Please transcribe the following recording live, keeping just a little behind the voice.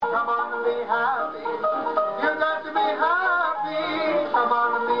happy. You got to be happy. Come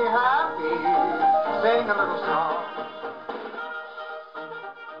on and be happy. Sing a little song.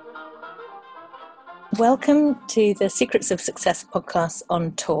 Welcome to the Secrets of Success podcast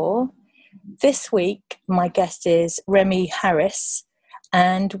on tour. This week, my guest is Remi Harris,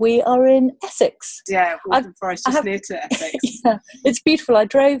 and we are in Essex. Yeah, Waltham Forest, just near to Essex. Yeah, it's beautiful. I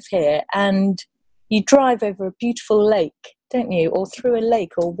drove here, and you drive over a beautiful lake, don't you? Or through a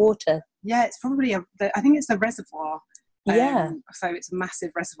lake or water. Yeah, it's probably, I think it's the reservoir. Yeah. So it's a massive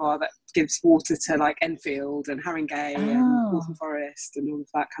reservoir that gives water to like Enfield and Haringey and Waltham Forest and all of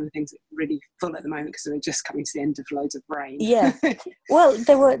that kind of things. It's really full at the moment because we're just coming to the end of loads of rain. Yeah. Well,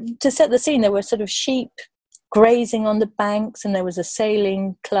 to set the scene, there were sort of sheep grazing on the banks, and there was a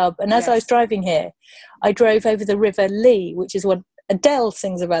sailing club. And as I was driving here, I drove over the River Lee, which is what Adele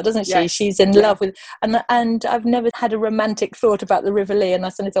sings about, doesn't she? Yes. She's in love with, and I've never had a romantic thought about the River Lee, and I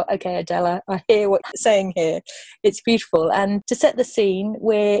suddenly thought, okay, Adele, I hear what you're saying here. It's beautiful. And to set the scene,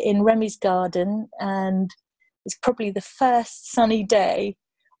 we're in Remi's garden, and it's probably the first sunny day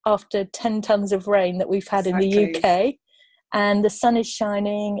after 10 tons of rain that we've had in the UK, and the sun is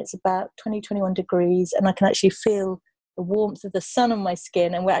shining. It's about 21 degrees, and I can actually feel the warmth of the sun on my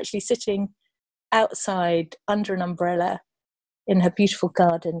skin, and we're actually sitting outside under an umbrella in her beautiful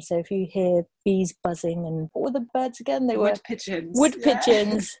garden. So if you hear bees buzzing, and what were the birds again? They were wood pigeons.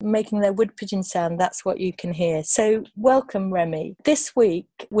 Pigeons making their wood pigeon sound. That's what you can hear. So welcome, Remi. This week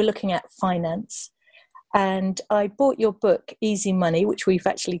we're looking at finance, and I bought your book Easy Money, which we've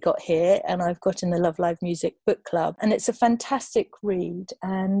actually got here, and I've got in the Love Live Music book club, and it's a fantastic read.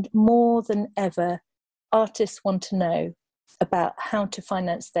 And more than ever, artists want to know about how to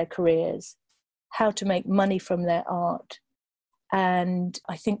finance their careers, how to make money from their art. And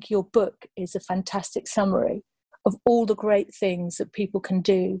I think your book is a fantastic summary of all the great things that people can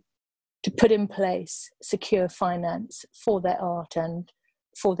do to put in place secure finance for their art and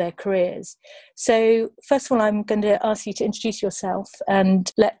for their careers. So first of all, I'm going to ask you to introduce yourself and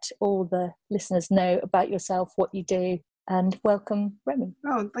let all the listeners know about yourself, what you do, and welcome, Remi.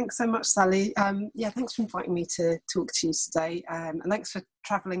 Oh, thanks so much, Sally. Thanks for inviting me to talk to you today, and thanks for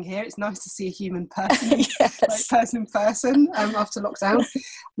travelling here. It's nice to see a human person, like person in person after lockdown.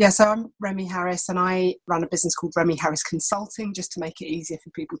 So I'm Remi Harris, and I run a business called Remi Harris Consulting, just to make it easier for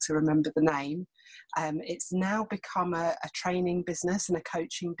people to remember the name. It's now become a training business and a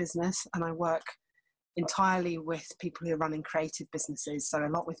coaching business, and I work entirely with people who are running creative businesses, so a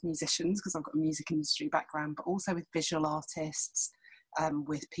lot with musicians because I've got a music industry background, but also with visual artists,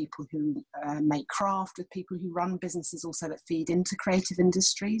 with people who make craft, with people who run businesses also that feed into creative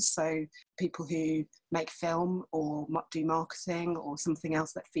industries, so people who make film or do marketing or something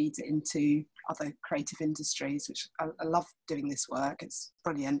else that feeds it into other creative industries, which I love doing this work. It's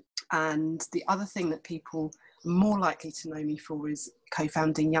brilliant. And the other thing that people more likely to know me for is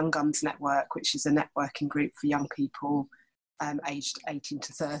co-founding Young Guns Network, which is a networking group for young people aged 18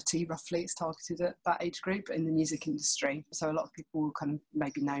 to 30, roughly. It's targeted at that age group in the music industry. So a lot of people will kind of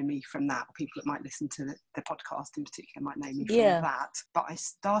maybe know me from that. People that might listen to the podcast in particular might know me from that. But I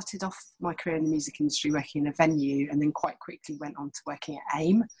started off my career in the music industry working in a venue, and then quite quickly went on to working at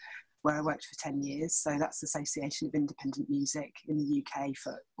AIM, where I worked for 10 years. So that's the Association of Independent Music in the UK,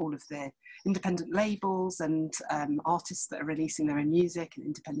 for all of the independent labels and artists that are releasing their own music, and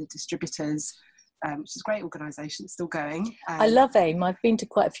independent distributors, which is a great organisation. It's still going. I love AIM. I've been to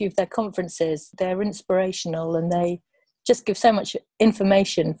quite a few of their conferences. They're inspirational, and they just give so much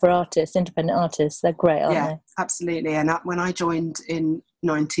information for artists, independent artists. They're great, aren't they? Yeah, absolutely. And when I joined in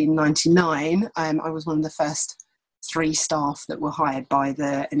 1999, I was one of the first 3 staff that were hired by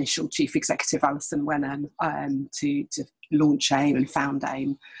the initial chief executive, Alison Wenham, to launch AIM and found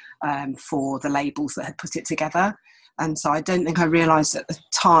AIM for the labels that had put it together. And so I don't think I realised at the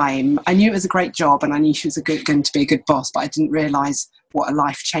time, I knew it was a great job and I knew she was going to be a good boss, but I didn't realise what a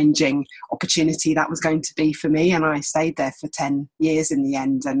life-changing opportunity that was going to be for me. And I stayed there for 10 years in the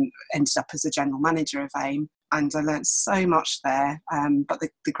end and ended up as a general manager of AIM. And I learned so much there. But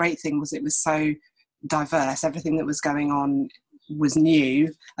the great thing was it was so diverse. Everything that was going on was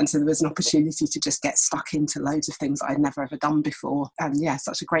new, and so there was an opportunity to just get stuck into loads of things I'd never ever done before. And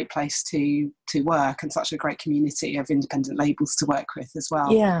such a great place to work, and such a great community of independent labels to work with as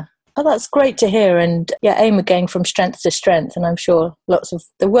well. Oh, that's great to hear. And AIM are going from strength to strength, and I'm sure lots of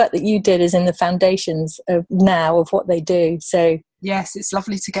the work that you did is in the foundations of now of what they do. So Yes, it's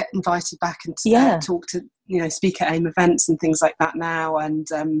lovely to get invited back and talk to, speak at AIM events and things like that now. And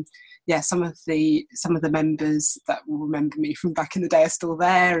some of the members that will remember me from back in the day are still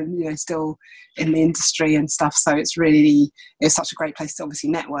there, and still in the industry and stuff. So it's such a great place to obviously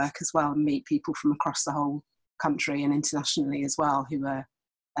network as well and meet people from across the whole country and internationally as well, who are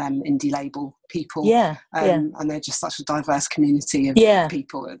indie label people. And they're just such a diverse community of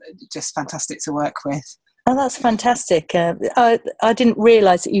people. Just fantastic to work with. Oh, that's fantastic. I didn't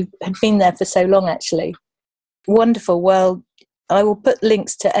realise that you had been there for so long, actually. Wonderful. Well, I will put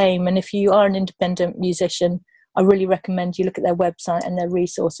links to AIM, and if you are an independent musician, I really recommend you look at their website and their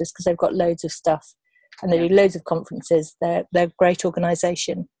resources, because they've got loads of stuff and they do loads of conferences. They're a great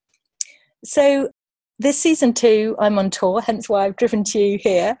organisation. So this season 2, I'm on tour, hence why I've driven to you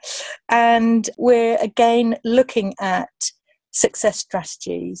here. And we're again looking at success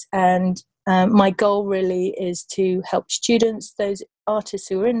strategies, and my goal really is to help students, those artists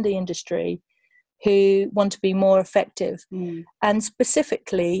who are in the industry who want to be more effective, and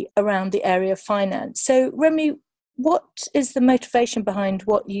specifically around the area of finance. So Remi, what is the motivation behind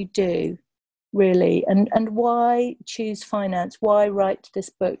what you do, really, and why choose finance? Why write this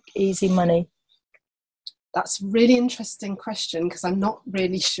book, Easy Money? That's a really interesting question, because I'm not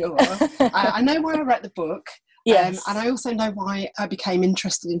really sure. I know why I wrote the book. Yes. And I also know why I became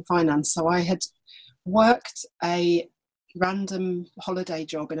interested in finance. So I had worked a random holiday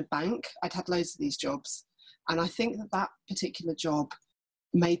job in a bank. I'd had loads of these jobs. And I think that particular job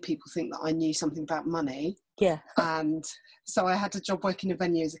made people think that I knew something about money. Yeah. And so I had a job working in a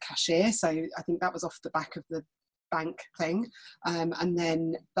venue as a cashier. So I think that was off the back of the bank thing.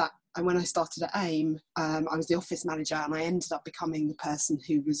 And when I started at AIM, I was the office manager, and I ended up becoming the person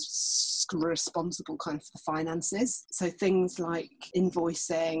who was responsible kind of for the finances. So things like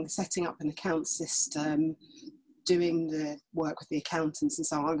invoicing, setting up an account system, doing the work with the accountants, and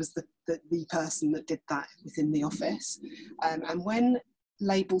so on. I was the person that did that within the office. And when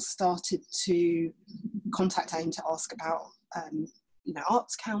labels started to contact AIM to ask about,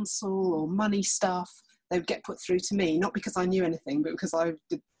 Arts Council or money stuff, they would get put through to me, not because I knew anything, but because I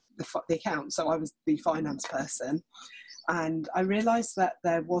did the account, so I was the finance person. And I realised that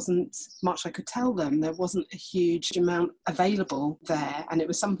there wasn't much I could tell them. There wasn't a huge amount available there, and it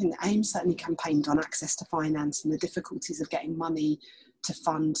was something that AIM certainly campaigned on, access to finance and the difficulties of getting money to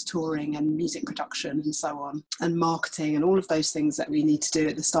fund touring and music production and so on, and marketing and all of those things that we need to do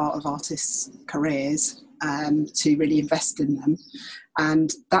at the start of artists' careers to really invest in them.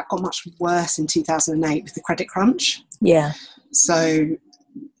 And that got much worse in 2008 with the credit crunch. Yeah. So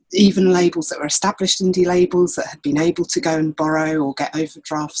even labels that were established indie labels that had been able to go and borrow or get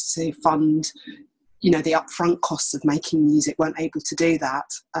overdrafts to fund, the upfront costs of making music, weren't able to do that.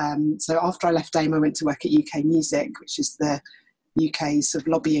 So after I left AIM, I went to work at UK Music, which is the UK's sort of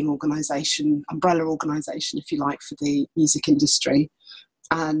lobbying organisation, umbrella organisation, if you like, for the music industry.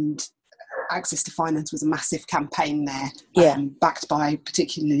 And access to finance was a massive campaign there, backed by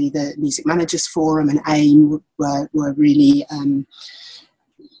particularly the Music Managers Forum, and AIM were really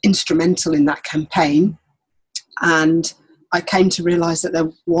instrumental in that campaign. And I came to realise that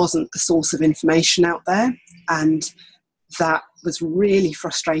there wasn't a source of information out there, and that was really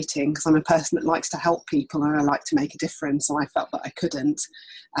frustrating, because I'm a person that likes to help people and I like to make a difference, and I felt that I couldn't.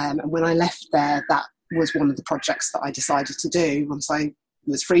 And when I left there, that was one of the projects that I decided to do once I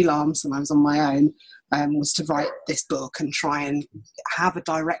was freelance and I was on my own, was to write this book and try and have a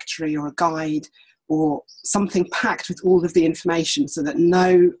directory or a guide or something packed with all of the information, so that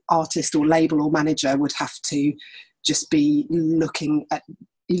no artist or label or manager would have to just be looking at,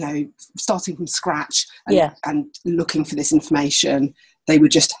 starting from scratch and looking for this information. They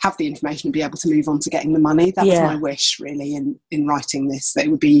would just have the information and be able to move on to getting the money. That was my wish, really, in writing this, that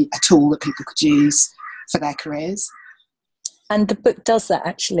it would be a tool that people could use for their careers. And the book does that,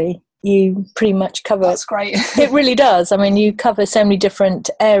 actually. You pretty much cover... That's great. It really does. I mean, you cover so many different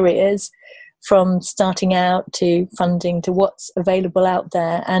areas, from starting out to funding to what's available out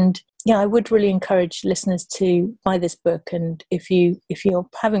there. And I would really encourage listeners to buy this book. And if you're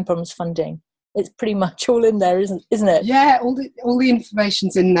having problems funding, it's pretty much all in there, isn't it? Yeah, all the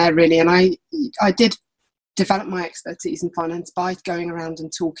information's in there, really. And I did develop my expertise in finance by going around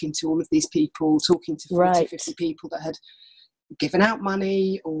and talking to all of these people, talking to 40, 50 people that had given out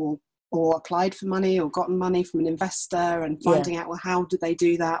money or applied for money or gotten money from an investor, and finding out, well, how did they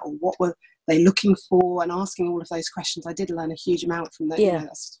do that, or what were they looking for, and asking all of those questions. I did learn a huge amount from that.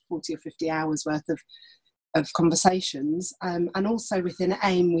 That's 40 or 50 hours worth of conversations. And also within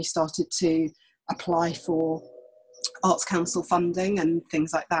AIM, we started to apply for Arts Council funding and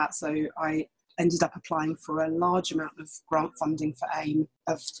things like that. So I ended up applying for a large amount of grant funding for AIM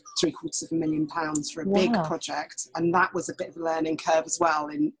of £750,000 for a big project. And that was a bit of a learning curve as well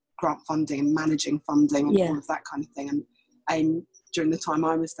in grant funding and managing funding and all of that kind of thing. And AIM, during the time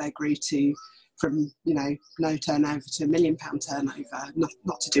I was there, grew to from, no turnover to £1 million turnover,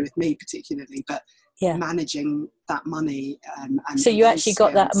 not to do with me particularly, but managing that money. And so you actually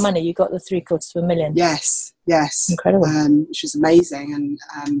got that money, you got the £750,000? Yes. Incredible. Which was amazing,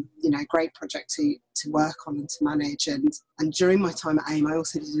 and great project to work on and to manage. And during my time at AIM, I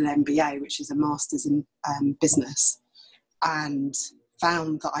also did an MBA, which is a master's in business, and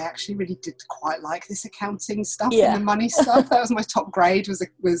found that I actually really did quite like this accounting stuff and the money stuff. That was my top grade, was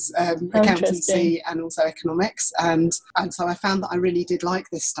accountancy and also economics, and so I found that I really did like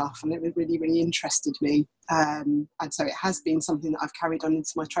this stuff, and it really, really interested me, and so it has been something that I've carried on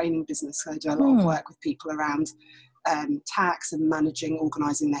into my training business. So I do a lot of work with people around tax and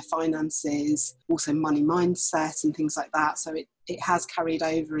organising their finances, also money mindset and things like that. So it has carried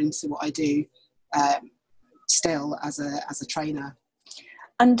over into what I do still as a trainer.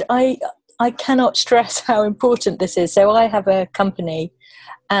 And I cannot stress how important this is. So I have a company,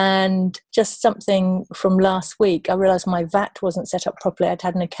 and just something from last week, I realised my VAT wasn't set up properly. I'd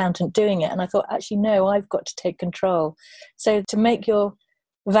had an accountant doing it, and I thought, actually, no, I've got to take control. So to make your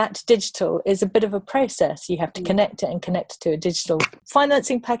VAT digital is a bit of a process. You have to connect it to a digital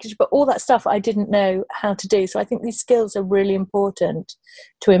financing package, but all that stuff I didn't know how to do. So I think these skills are really important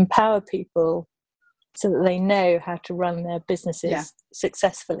to empower people so that they know how to run their businesses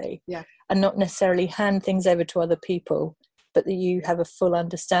successfully, and not necessarily hand things over to other people, but that you have a full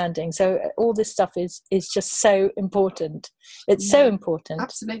understanding. So all this stuff is just so important. It's so important.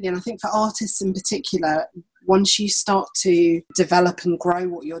 Absolutely. And I think for artists in particular, once you start to develop and grow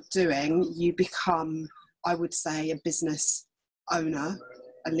what you're doing, you become, I would say, a business owner,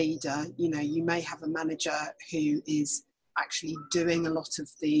 a leader. You may have a manager who is actually doing a lot of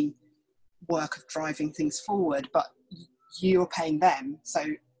the work of driving things forward, but you're paying them, so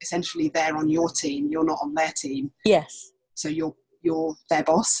essentially they're on your team, you're not on their team. So you're their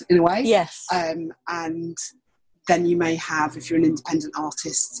boss in a way. And then you may have, if you're an independent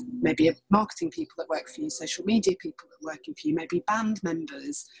artist, maybe marketing people that work for you, social media people that are working for you, maybe band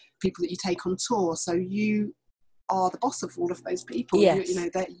members, people that you take on tour. So you are the boss of all of those people.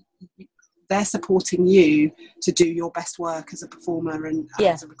 They're supporting you to do your best work as a performer and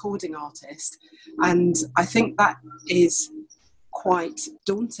as a recording artist. And I think that is quite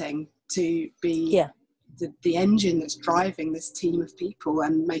daunting, to be the engine that's driving this team of people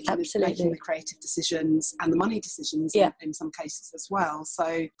and making the creative decisions and the money decisions in some cases as well.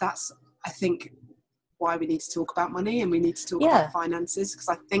 So that's, I think, why we need to talk about money, and we need to talk about finances, because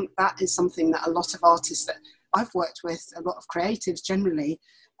I think that is something that a lot of artists that I've worked with, a lot of creatives generally,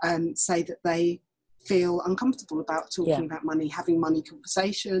 say that they feel uncomfortable about talking about money, having money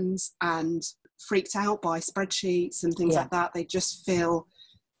conversations, and freaked out by spreadsheets and things like that. They just feel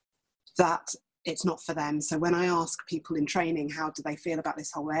that it's not for them. So when I ask people in training how do they feel about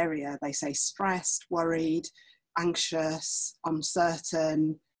this whole area, they say stressed, worried, anxious,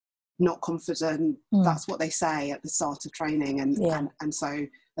 uncertain, not confident. That's what they say at the start of training. And so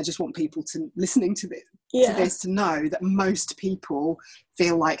I just want people to listening to this to know that most people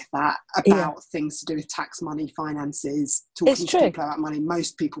feel like that about things to do with tax, money, finances, talking to people about money.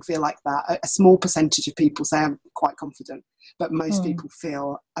 Most people feel like that. A small percentage of people say I'm quite confident, but most people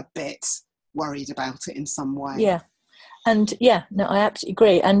feel a bit worried about it in some way. And I absolutely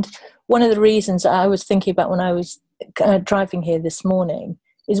agree. And one of the reasons I was thinking about when I was driving here this morning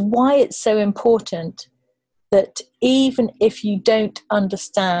is why it's so important that even if you don't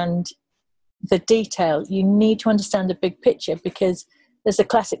understand the detail, you need to understand the big picture, because there's a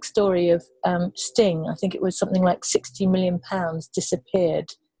classic story of Sting. I think it was something like £60 million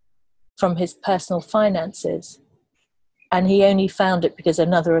disappeared from his personal finances, and he only found it because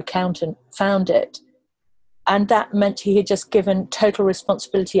another accountant found it, and that meant he had just given total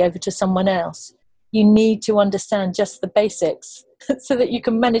responsibility over to someone else. You need to understand just the basics so that you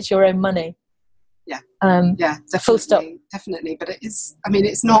can manage your own money. Definitely, full stop. Definitely. But it is, I mean,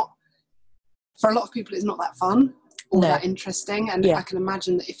 it's not, for a lot of people, it's not that fun or that interesting. And I can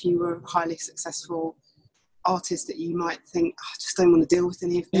imagine that if you were a highly successful artist, that you might think, I just don't want to deal with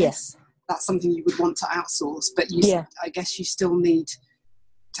any of this. That's something you would want to outsource. But I guess you still need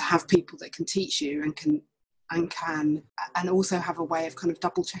to have people that can teach you and also have a way of kind of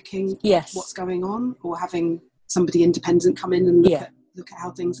double checking what's going on, or having somebody independent come in and look at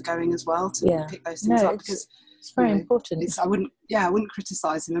how things are going as well, to pick those things up, because it's very important. I wouldn't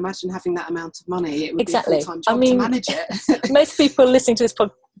criticise him. Imagine having that amount of money. It would be a full-time job to manage it. Most people listening to this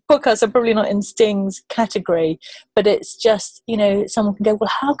podcasts are probably not in Sting's category, but it's just, you know, someone can go, well,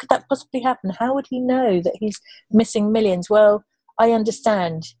 how could that possibly happen? How would he know that he's missing millions? Well, I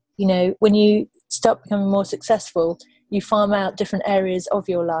understand, you know, when you start becoming more successful, you farm out different areas of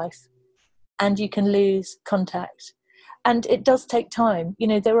your life and you can lose contact. And it does take time. You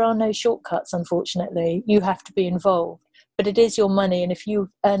know, there are no shortcuts, unfortunately. You have to be involved. But it is your money, and if you've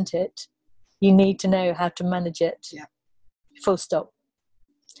earned it, you need to know how to manage it. Yeah. Full stop.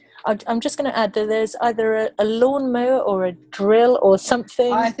 I'm just going to add that there's either a lawnmower or a drill or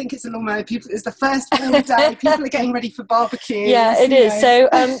something. I think it's a lawnmower. It's the first of the day. People are getting ready for barbecues. Yeah, it is. So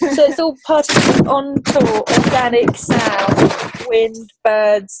it's all part of the on tour, organic sound, wind,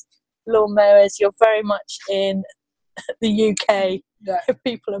 birds, lawnmowers. You're very much in the UK. Yeah.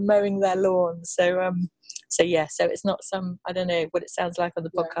 People are mowing their lawns. So it's not some, I don't know what it sounds like on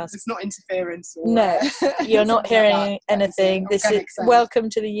the podcast. It's not interference. No, you're not hearing anything. This is sound. Welcome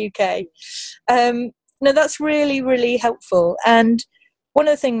to the UK. No, that's really, really helpful. And one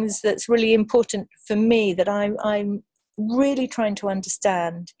of the things that's really important for me that I'm really trying to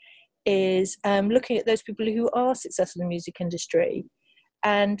understand is looking at those people who are successful in the music industry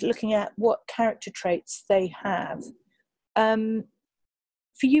and looking at what character traits they have.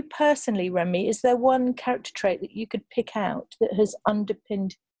 For you personally, Remi, is there one character trait that you could pick out that has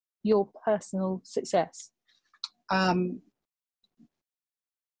underpinned your personal success? I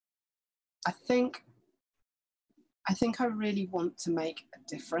think I really want to make a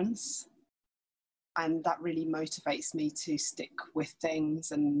difference, and that really motivates me to stick with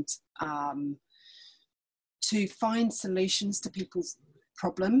things and to find solutions to people's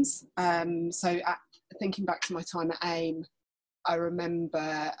problems. Thinking back to my time at AIM, I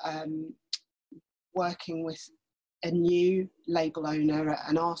remember working with a new label owner,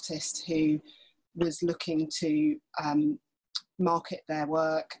 an artist who was looking to market their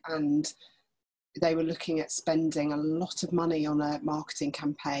work, and they were looking at spending a lot of money on a marketing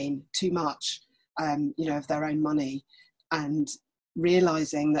campaign, too much, of their own money, and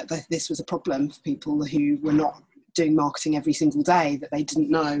realising that this was a problem for people who were not doing marketing every single day, that they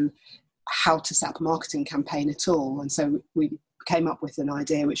didn't know how to set up a marketing campaign at all. And so we came up with an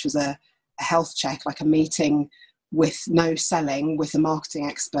idea, which was a health check, like a meeting with no selling with a marketing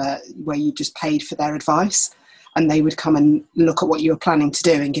expert, where you just paid for their advice and they would come and look at what you were planning to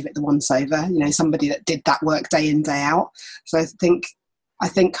do and give it the once over, somebody that did that work day in, day out. So I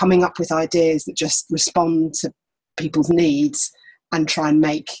think coming up with ideas that just respond to people's needs and try and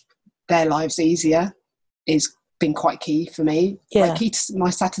make their lives easier is been quite key for me. Yeah. Like key to my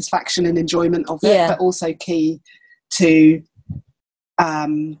satisfaction and enjoyment of it, yeah. but also key to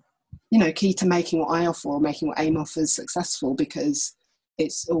key to making what I offer, or making what AIM offers successful, because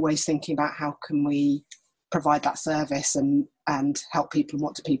it's always thinking about how can we provide that service and help people, and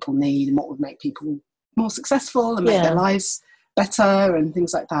what do people need, and what would make people more successful and make their lives better and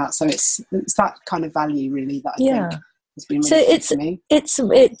things like that. So it's that kind of value really that I think has been really good for me.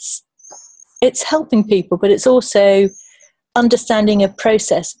 It's helping people, but it's also understanding a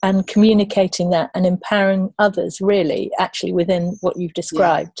process and communicating that and empowering others, really, actually within what you've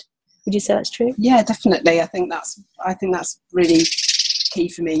described. Would you say that's true? Yeah, definitely. I think that's really key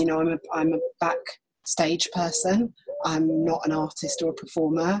for me. I'm a backstage person. I'm not an artist or a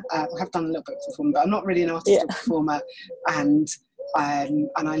performer. I have done a little bit of performing, but I'm not really an artist or performer. And I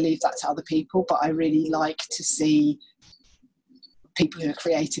leave that to other people. But I really like to see people who are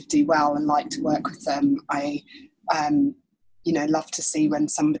creative do well and like to work with them. I love to see when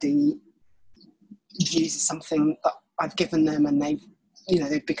somebody uses something that I've given them and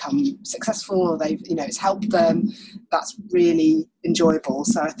they've become successful, or it's helped them. That's really enjoyable.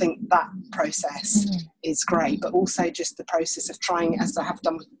 So I think that process is great, but also just the process of trying, as I have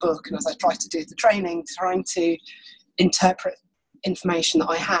done with the book and as I try to do the training, trying to interpret information that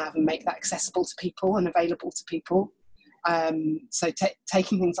I have and make that accessible to people and available to people.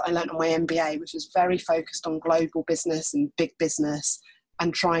 Taking things that I learned on my MBA, which was very focused on global business and big business,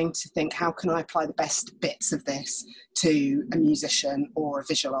 and trying to think, how can I apply the best bits of this to a musician or a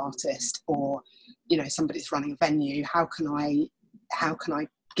visual artist, or somebody that's running a venue? How can I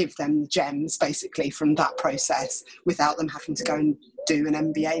give them gems basically from that process without them having to go and do an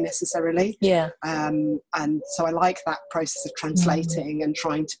MBA necessarily? And so I like that process of translating and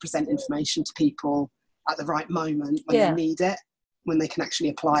trying to present information to people at the right moment when they need it, when they can actually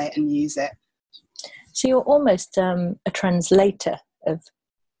apply it and use it. So you're almost a translator of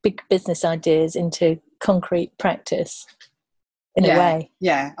big business ideas into concrete practice in a way.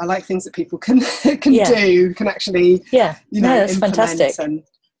 Yeah, I like things that people can do, can actually that's implement. fantastic.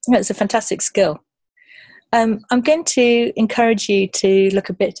 It's a fantastic skill. I'm going to encourage you to look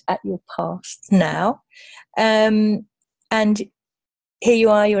a bit at your past now. And here you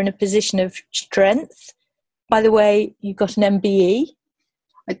are, you're in a position of strength. By the way, you got an MBE.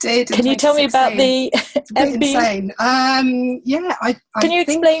 I did. Can you tell me about the MBE? Insane. Can you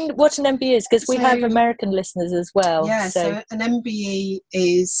explain what an MBE is? Because we have American listeners as well. Yeah, so an MBE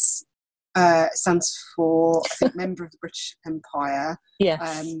is stands for, I think, Member of the British Empire.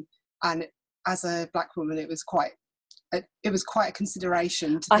 Yes. And as a black woman, it was quite a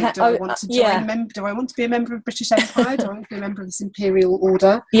consideration to think, do I want to join do I want to be a member of the British Empire? Do I want to be a member of this imperial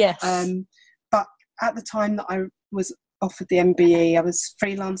order? Yes. But at the time that I was offered the MBE, I was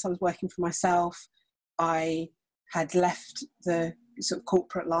freelance, I was working for myself. I had left the sort of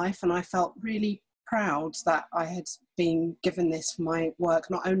corporate life, and I felt really proud that I had been given this for my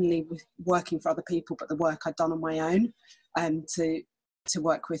work, not only with working for other people, but the work I'd done on my own, to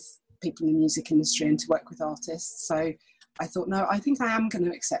work with people in the music industry and to work with artists. So I thought, no, I think I am going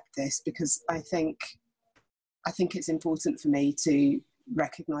to accept this, because I think it's important for me to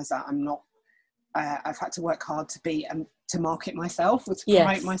recognise that I'm not, I've had to work hard to market myself or to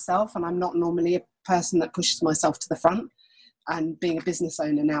promote myself, and I'm not normally a person that pushes myself to the front. And being a business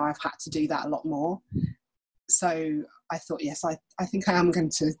owner now, I've had to do that a lot more. So I thought, yes, I think I am going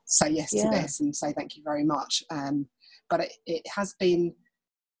to say yes to this and say thank you very much. But it has been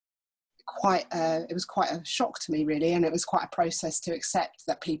it was quite a shock to me, really, and it was quite a process to accept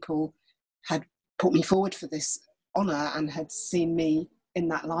that people had put me forward for this honour and had seen me in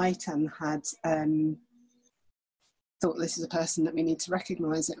that light and had thought, this is a person that we need to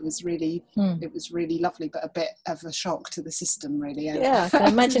recognise. It was really lovely, but a bit of a shock to the system, really. Yeah, I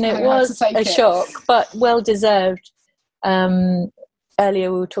can imagine it was a shock, but well deserved.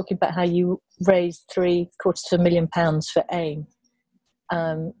 Earlier we were talking about how you raised £750,000 for AIM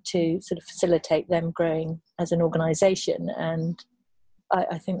to sort of facilitate them growing as an organisation, and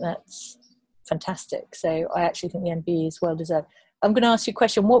I think that's fantastic. So I actually think the MBE is well deserved. I'm going to ask you a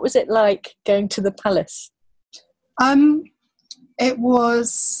question. What was it like going to the palace? It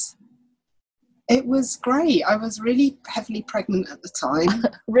was great. I was really heavily pregnant at the time.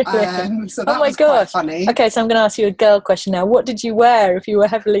 Really? So that was quite funny. Okay, so I'm going to ask you a girl question now. What did you wear if you were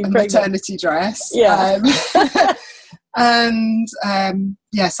heavily pregnant? A maternity dress. Yeah. And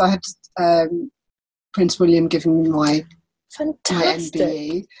yes, I had Prince William giving me my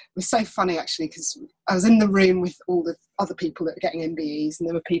MBE. It was so funny, actually, because I was in the room with all the other people that were getting MBEs, and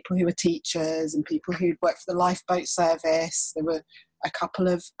there were people who were teachers and people who'd worked for the lifeboat service. There were a couple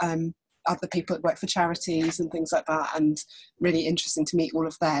of other people that worked for charities and things like that, and really interesting to meet all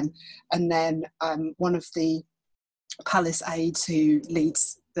of them. And then one of the palace aides who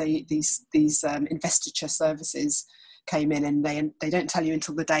leads these investiture services came in, and they don't tell you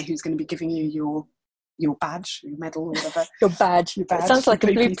until the day who's going to be giving you your badge, your medal, or whatever. Your badge. It sounds like a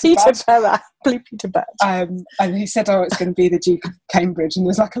Blue Peter badge. And he said, it's going to be the Duke of Cambridge. And there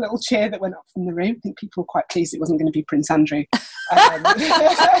was like a little cheer that went up from the room. I think people were quite pleased it wasn't going to be Prince Andrew.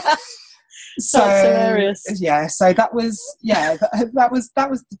 So that's hilarious. Yeah, so that was the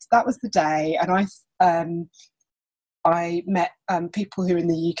day. And I met people who are in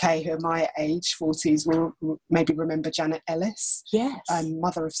the UK who are my age, 40s, will maybe remember Janet Ellis. Yes.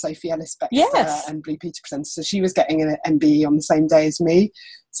 Mother of Sophie Ellis-Bextor and Blue Peter presenter. So she was getting an MBE on the same day as me.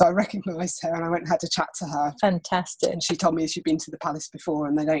 So I recognised her and I went and had a chat to her. Fantastic. And she told me she'd been to the palace before,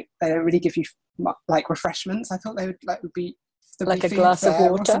 and they don't really give you like refreshments. I thought they would be like a glass of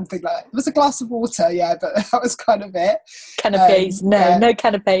water, or something like that. It was a glass of water, yeah, but that was kind of it. Canapes? No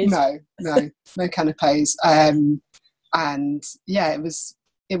canapes. No canapes. And yeah, it was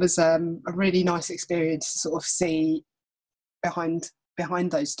a really nice experience to sort of see behind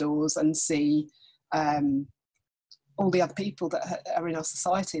those doors and see all the other people that are in our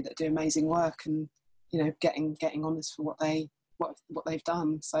society that do amazing work, and getting honours for what they've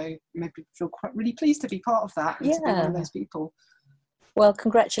done. So made me feel really pleased to be part of that and to be one of those people. Well,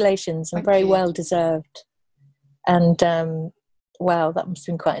 congratulations, and very well deserved. And wow, that must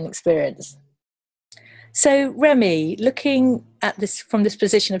have been quite an experience. So, Remi, looking at this from this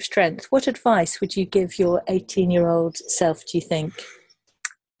position of strength, what advice would you give your 18-year-old self, do you think?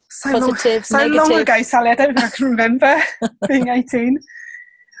 Positive, negative? Long ago, Sally, I don't think I can remember being 18.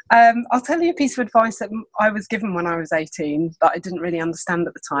 I'll tell you a piece of advice that I was given when I was 18 that I didn't really understand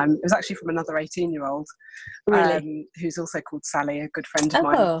at the time. It was actually from another 18-year-old, really? Who's also called Sally, a good friend of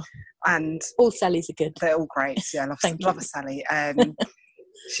mine. And all Sallys are good. They're all great. Yeah, I love a Sally.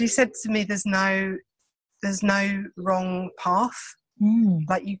 She said to me, there's no wrong path.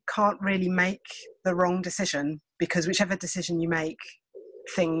 Like, you can't really make the wrong decision, because whichever decision you make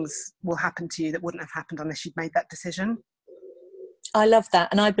things will happen to you that wouldn't have happened unless you'd made that decision. I love that,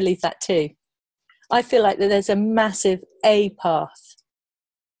 and I believe that too. I feel like that there's a massive A path,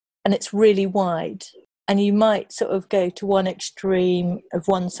 and it's really wide, and you might sort of go to one extreme of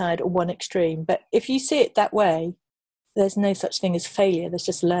one side or one extreme, but if you see it that way, there's no such thing as failure. There's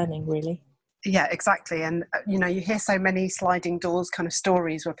just learning, really. Yeah, exactly. And you hear so many sliding doors kind of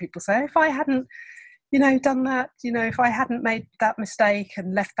stories where people say, if I hadn't done that, if I hadn't made that mistake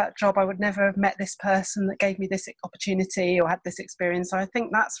and left that job, I would never have met this person that gave me this opportunity or had this experience. So I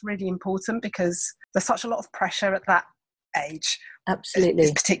think that's really important, because there's such a lot of pressure at that age.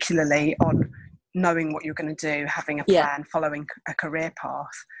 Absolutely. Particularly on knowing what you're going to do, having a plan, following a career path.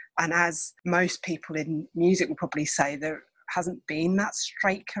 And as most people in music will probably say, there hasn't been that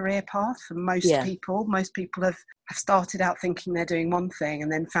straight career path for most people. Most people have started out thinking they're doing one thing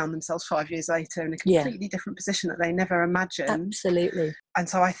and then found themselves 5 years later in a completely different position that they never imagined. Absolutely. And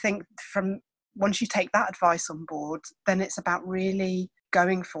so I think once you take that advice on board, then it's about really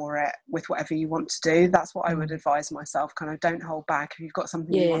going for it with whatever you want to do. That's what I would advise myself. Kind of don't hold back. If you've got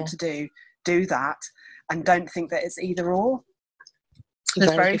something you want to do that, and don't think that it's either or.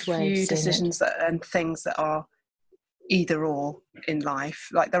 There's very few decisions and things that are either or in life.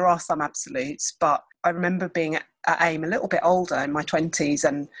 Like, there are some absolutes, but I remember being at AIM a little bit older in my 20s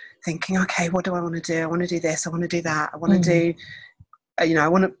and thinking, okay, what do I want to do? I want to do this, I want to do that, I want to do, I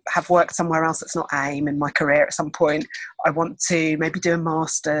want to have worked somewhere else that's not AIM in my career at some point. I want to maybe do a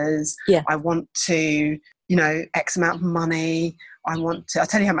master's. I want to, X amount of money. I'll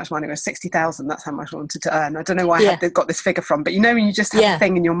tell you how much money it was, 60,000. That's how much I wanted to earn. I don't know where I got this figure from, but when you just have a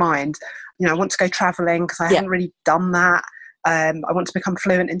thing in your mind, I want to go traveling because I haven't really done that. I want to become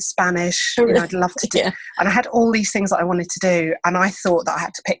fluent in Spanish. I'd love to do. And I had all these things that I wanted to do, and I thought that I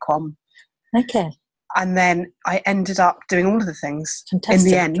had to pick one. Okay. And then I ended up doing all of the things in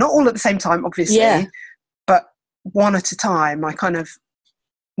the end. Not all at the same time, obviously, but one at a time. I kind of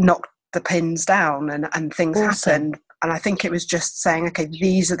knocked the pins down and things happened. And I think it was just saying, okay,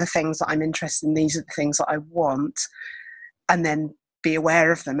 these are the things that I'm interested in. These are the things that I want. And then be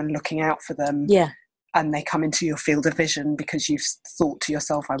aware of them and looking out for them. Yeah. And they come into your field of vision because you've thought to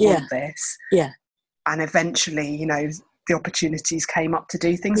yourself, I want this. Yeah. And eventually, the opportunities came up to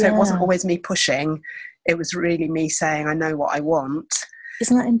do things. So it wasn't always me pushing. It was really me saying, I know what I want.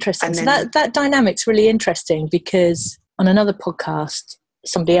 Isn't that interesting? And so that dynamic's really interesting, because on another podcast,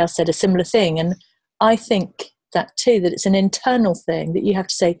 somebody else said a similar thing. And I think that too, that it's an internal thing that you have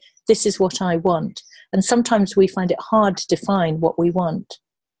to say, this is what I want. And sometimes we find it hard to define what we want.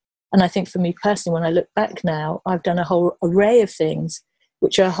 And I think for me personally, when I look back now, I've done a whole array of things,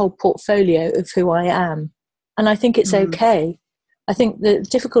 which are a whole portfolio of who I am. And I think it's okay. I think the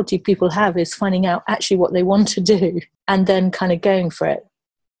difficulty people have is finding out actually what they want to do and then kind of going for it.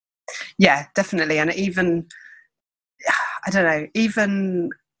 Yeah, definitely. And even, I don't know, even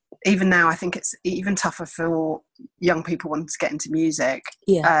now, I think it's even tougher for young people wanting to get into music.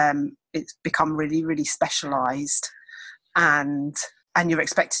 Yeah. It's become really, really specialised, and you're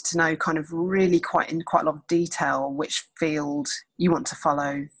expected to know kind of really quite a lot of detail which field you want to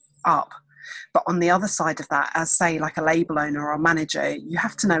follow up. But on the other side of that, as say like a label owner or a manager, you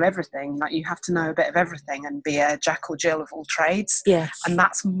have to know everything. Like, you have to know a bit of everything and be a Jack or Jill of all trades. Yes. And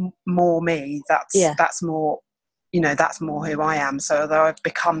that's more me. That's more, that's more who I am. So although I've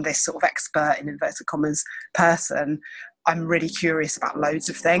become this sort of expert in inverted commas person, I'm really curious about loads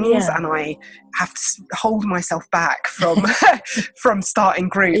of things, and I have to hold myself back from from starting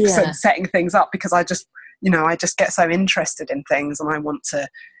groups and setting things up, because I just get so interested in things, and I want to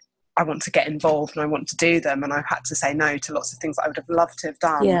get involved and I want to do them, and I've had to say no to lots of things that I would have loved to have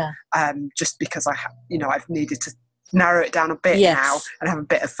done, just because I've needed to narrow it down a bit now and have a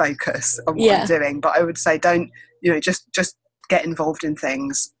bit of focus on what I'm doing. But I would say don't just get involved in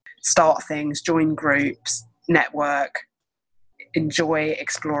things, start things, join groups, network, enjoy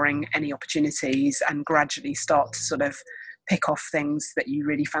exploring any opportunities, and gradually start to sort of pick off things that you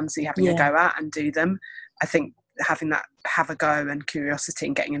really fancy having a go at and do them. I think having that have a go and curiosity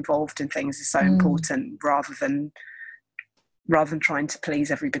and getting involved in things is so important, rather than trying to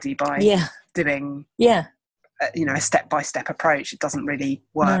please everybody by doing a step-by-step approach. It doesn't really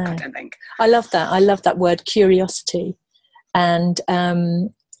work. I don't think. I love that word, curiosity. And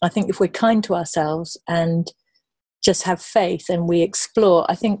I think if we're kind to ourselves and just have faith and we explore,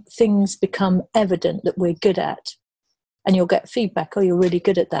 I think things become evident that we're good at, and you'll get feedback, oh, you're really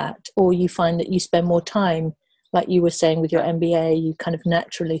good at that, or you find that you spend more time, like you were saying with your MBA, you kind of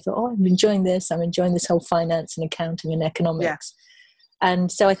naturally thought, oh, I'm enjoying this whole finance and accounting and economics.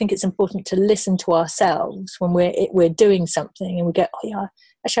 And so I think it's important to listen to ourselves when we're doing something and we go, oh yeah,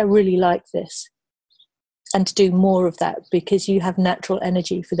 actually I really like this, and to do more of that, because you have natural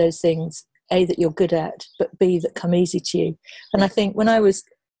energy for those things, A, that you're good at, but B, that come easy to you. And I think when I was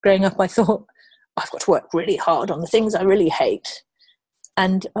growing up, I thought, I've got to work really hard on the things I really hate.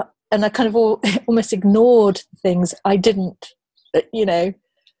 And I kind of almost ignored things I didn't,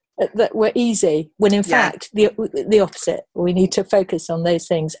 that were easy, when in fact the opposite. We need to focus on those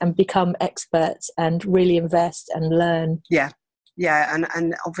things and become experts and really invest and learn.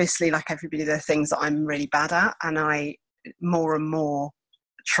 And obviously, like everybody, there are things that I'm really bad at, and I more and more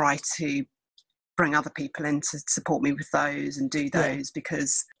try to bring other people in to support me with those and do those,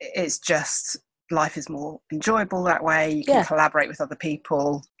 because it's just, life is more enjoyable that way. You can collaborate with other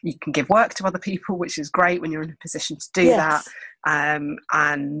people, you can give work to other people, which is great when you're in a position to do that,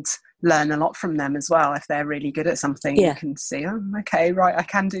 and learn a lot from them as well. If they're really good at something, you can see, oh, okay, right, I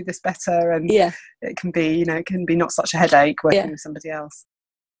can do this better, and it can be, it can be not such a headache working with somebody else.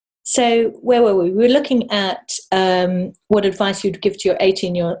 So where were we? We were looking at what advice you'd give to your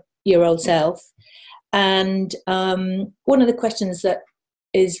 18-year-old self, and one of the questions that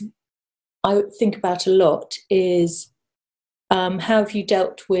I think about a lot is how have you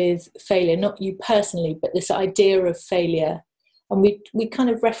dealt with failure? Not you personally, but this idea of failure. And we kind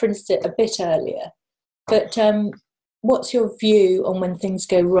of referenced it a bit earlier. But what's your view on when things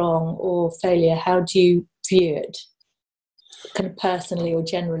go wrong or failure? How do you view it? Kind of personally or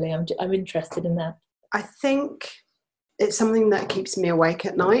generally? I'm interested in that. I think it's something that keeps me awake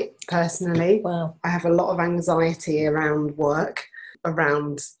at night, personally. Wow. I have a lot of anxiety around work,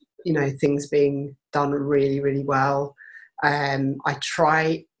 around things being done really, really well. I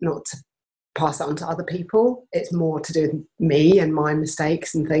try not to pass that on to other people. It's more to do with me and my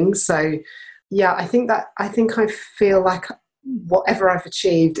mistakes and things. So I I feel like whatever I've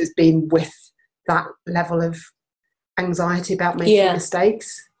achieved has been with that level of anxiety about making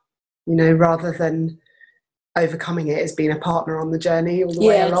mistakes, rather than overcoming it as being a partner on the journey all the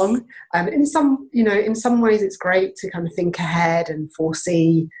way along. And in some ways it's great to kind of think ahead and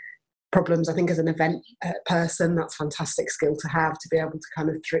foresee problems. I think as an event person, that's a fantastic skill to have, to be able to kind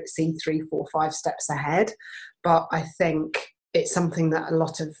of see 3, 4, 5 steps ahead. But I think it's something that a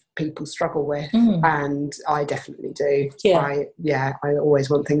lot of people struggle with, and I definitely do. I always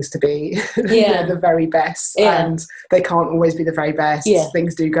want things to be the very best, and they can't always be the very best.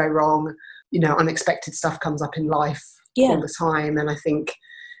 Things do go wrong. Unexpected stuff comes up in life all the time, and I think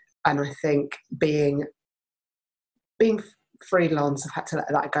being freelance, I've had to let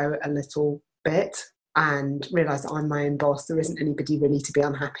that go a little bit and realise that I'm my own boss. There isn't anybody really to be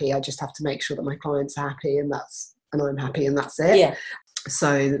unhappy. I just have to make sure that my clients are happy, and I'm happy, and that's it.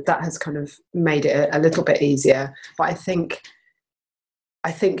 So that has kind of made it a little bit easier. But I think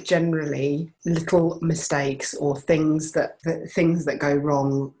generally little mistakes or things that go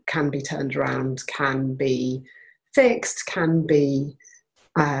wrong can be turned around, can be fixed, can be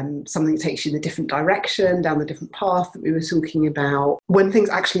something that takes you in a different direction, down the different path that we were talking about. When things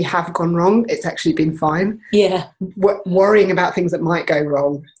actually have gone wrong, it's actually been fine. Worrying about things that might go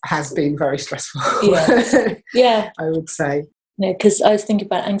wrong has been very stressful. I would say. Because I was thinking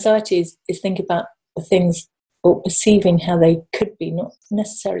about anxiety is thinking about the things, or perceiving how they could be, not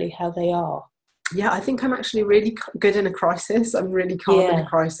necessarily how they are. I think I'm actually really good in a crisis. I'm really calm in a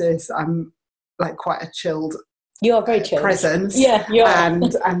crisis. I'm like quite a chilled, you are very chilled presence. You are.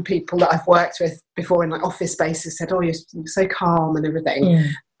 And people that I've worked with before in like office spaces said, oh, you're so calm and everything.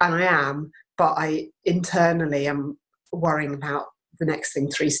 And I am, but I internally am worrying about the next thing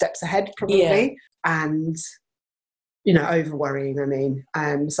 3 steps ahead probably, and over worrying, I mean.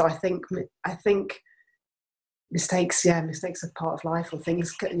 So I think mistakes are part of life, or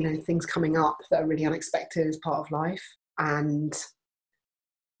things coming up that are really unexpected is part of life. And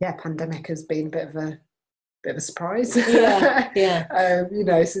pandemic has been a bit of a surprise. So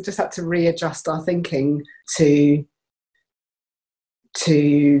just had to readjust our thinking to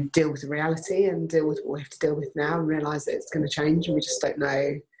deal with the reality and deal with what we have to deal with now, and realise that it's going to change, and we just don't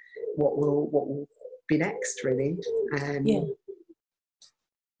know what will be next, really.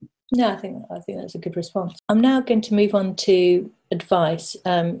 No, I think that's a good response. I'm now going to move on to advice.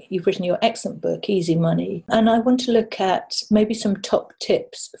 You've written your excellent book, Easy Money, and I want to look at maybe some top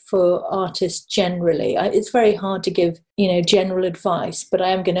tips for artists generally. It's very hard to give, general advice, but I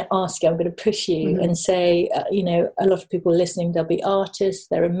am going to ask you, I'm going to push you and say, a lot of people listening, they'll be artists,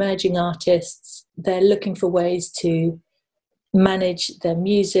 they're emerging artists, they're looking for ways to manage their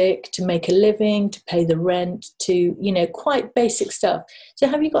music, to make a living, to pay the rent, to quite basic stuff. So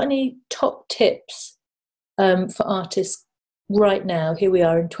have you got any top tips for artists right now, here we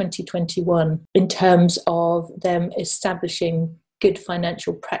are in 2021, in terms of them establishing good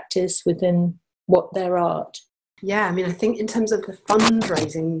financial practice within what their art? Yeah, I mean, I think in terms of the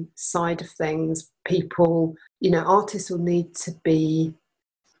fundraising side of things, people, artists will need to be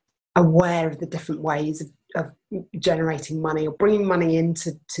aware of the different ways of generating money or bringing money in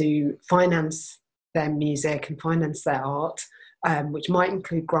to finance their music and finance their art, which might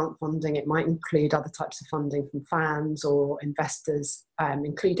include grant funding. It might include other types of funding from fans or investors,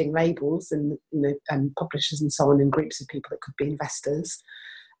 including labels and publishers and so on, and groups of people that could be investors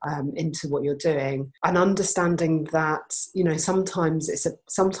into what you're doing, and understanding that sometimes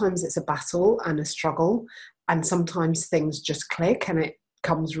it's a battle and a struggle, and sometimes things just click and it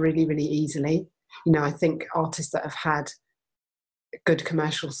comes really, really easily. I think artists that have had good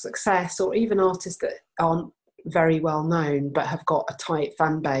commercial success, or even artists that aren't very well known but have got a tight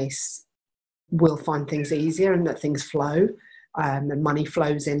fan base, will find things easier and that things flow, and money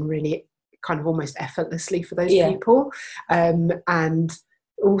flows in really kind of almost effortlessly for those people. And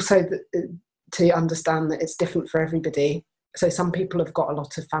also to understand that it's different for everybody. So some people have got a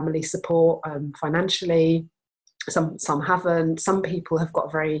lot of family support financially, some haven't. Some people have got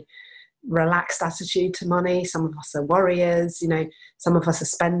a very relaxed attitude to money. Some of us are warriors, some of us are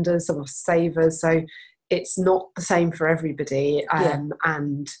spenders, some of us are savers. So it's not the same for everybody.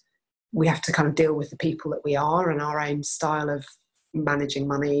 And we have to kind of deal with the people that we are and our own style of managing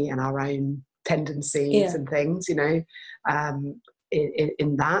money and our own tendencies and things, in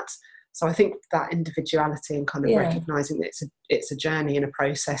that. So I think that individuality and kind of recognising that it's a journey and a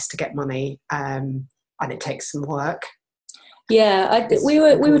process to get money, and it takes some work. Yeah, we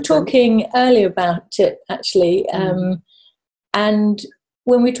were talking earlier about it actually, and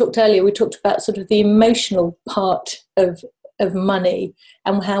when we talked earlier, we talked about sort of the emotional part of money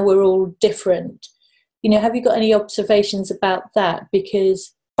and how we're all different. Have you got any observations about that?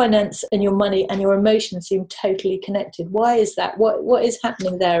 Because finance and your money and your emotions seem totally connected. Why is that? What is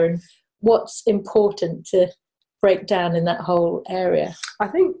happening there, and what's important to break down in that whole area? I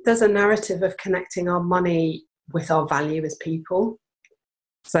think there's a narrative of connecting our money with our value as people.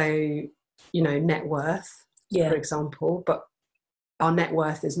 So, net worth, for example, but our net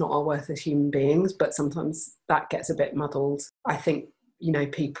worth is not our worth as human beings, but sometimes that gets a bit muddled. I think,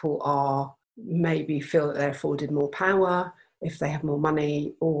 people are maybe feel that they're afforded more power if they have more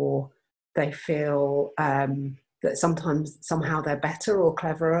money, or they feel that somehow they're better or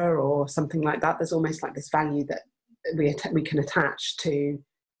cleverer or something like that. There's almost like this value that we can attach to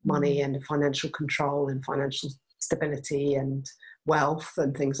money and financial control and financial stability and wealth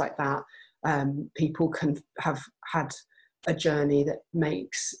and things like that. People can have had a journey that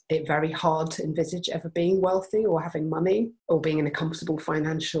makes it very hard to envisage ever being wealthy or having money or being in a comfortable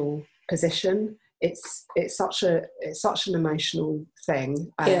financial position. It's such an emotional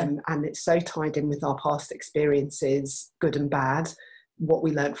thing, and it's so tied in with our past experiences, good and bad, what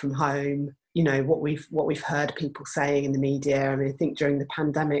we learned from home, what we've heard people saying in the media. I mean, I think during the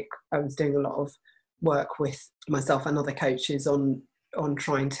pandemic, I was doing a lot of work with myself and other coaches on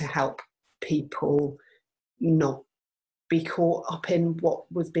trying to help people not be caught up in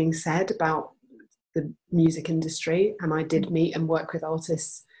what was being said about the music industry. And I did meet and work with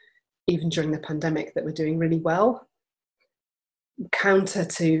artists even during the pandemic that were doing really well, counter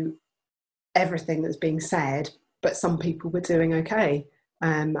to everything that's being said, but some people were doing okay,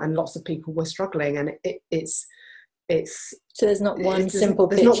 and lots of people were struggling. And it's so there's not one simple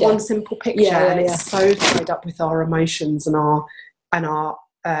picture. There's not one simple picture, and it's so tied up with our emotions and our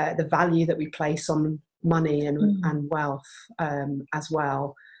the value that we place on money and wealth as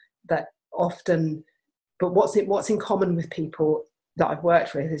well. That often, but what's in common with people that I've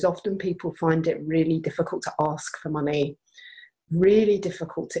worked with is often people find it really difficult to ask for money, really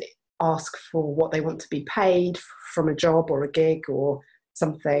difficult to ask for what they want to be paid from a job or a gig or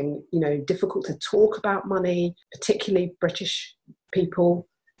something, difficult to talk about money, particularly British people.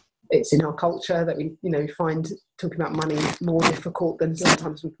 It's in our culture that we, find talking about money more difficult than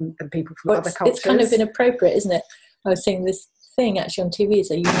sometimes than people from other cultures. It's kind of inappropriate, isn't it? I was seeing this thing actually on TV,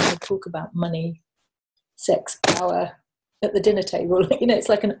 so you never talk about money, sex, power at the dinner table. It's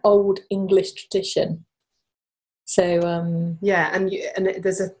like an old English tradition. So and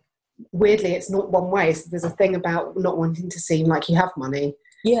there's weirdly, it's not one way. So there's a thing about not wanting to seem like you have money.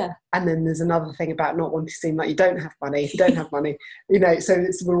 Yeah. And then there's another thing about not wanting to seem like you don't have money if you don't have money. So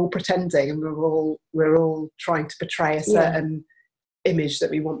we're all pretending, and we're all trying to portray a certain image that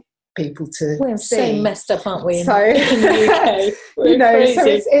we want people to We're see. So messed up, aren't we? In the UK. So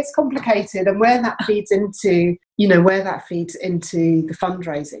it's complicated, and where that feeds into the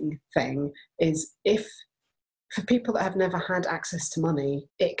fundraising thing is if for people that have never had access to money,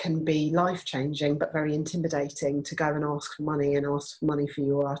 it can be life-changing but very intimidating to go and ask for money for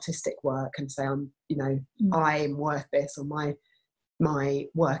your artistic work and say, I'm worth this, or my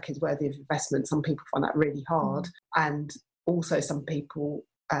work is worthy of investment. Some people find that really hard. And also some people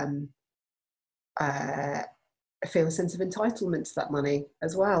feel a sense of entitlement to that money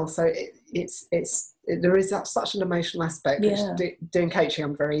as well. So there is such an emotional aspect, which doing coaching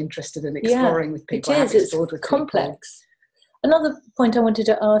I'm very interested in exploring with people. It's complex. People. Another point I wanted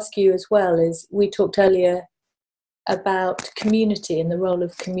to ask you as well is, we talked earlier about community and the role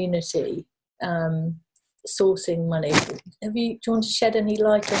of community sourcing money. Do you want to shed any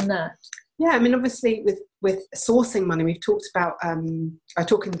light on that? Yeah, I mean, obviously with sourcing money, we've talked about, I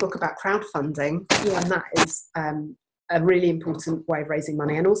talk in the book about crowdfunding, and that is a really important way of raising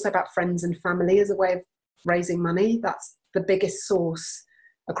money, and also about friends and family as a way of raising money. That's the biggest source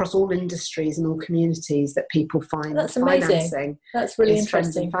across all industries and all communities that people find financing. That's really interesting.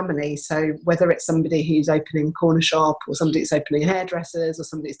 Friends and family. So whether it's somebody who's opening a corner shop, or somebody that's opening hairdressers, or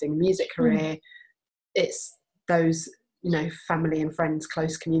somebody that's doing a music career, it's those, family and friends,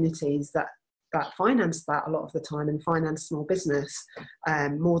 close communities that finance that a lot of the time, and finance small business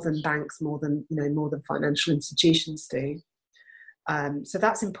more than banks, more than financial institutions do. So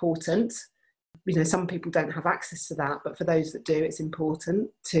that's important. Some people don't have access to that, but for those that do, it's important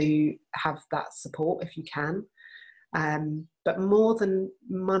to have that support if you can. But more than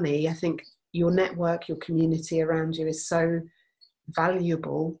money, I think your network, your community around you is so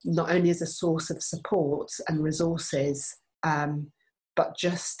valuable, not only as a source of support and resources, but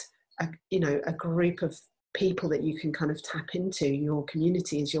just a group of people that you can kind of tap into. Your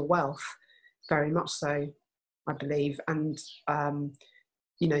community is your wealth, very much so, I believe. And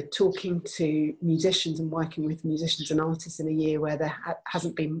talking to musicians and working with musicians and artists in a year where there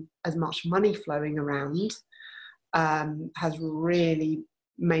hasn't been as much money flowing around has really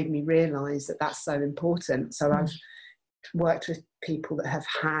made me realise that that's so important. So I've worked with people that have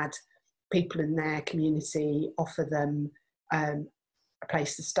had people in their community offer them a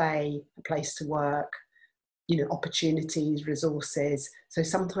place to stay, a place to work, opportunities, resources. So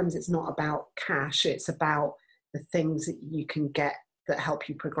sometimes it's not about cash, it's about the things that you can get that help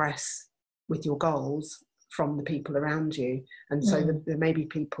you progress with your goals from the people around you. And so there may be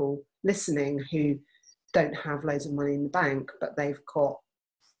people listening who don't have loads of money in the bank, but they've got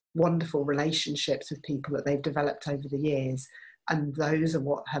wonderful relationships with people that they've developed over the years, and those are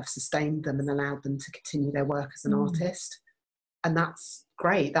what have sustained them and allowed them to continue their work as an artist. And that's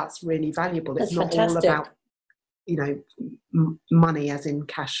great, that's really valuable. It's not fantastic. All about money as in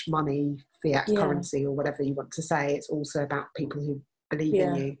cash money, fiat currency, or whatever you want to say. It's also about people who believe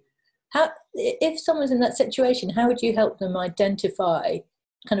in you. If someone's in that situation, how would you help them identify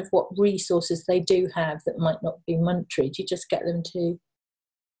kind of what resources they do have that might not be monetary? Do you just get them to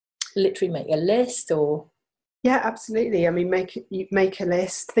literally make a list, or? Yeah, absolutely. I mean, make a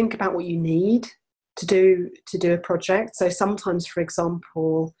list, think about what you need to do a project. So sometimes, for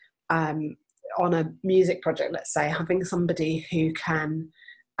example, on a music project, let's say, having somebody who can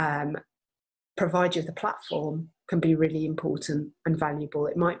provide you with a platform can be really important and valuable.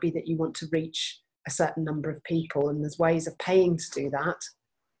 It might be that you want to reach a certain number of people, and there's ways of paying to do that,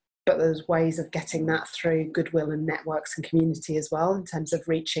 but there's ways of getting that through goodwill and networks and community as well, in terms of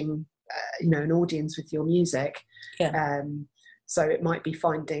reaching an audience with your music. So it might be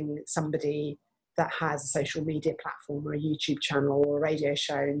finding somebody that has a social media platform or a YouTube channel or a radio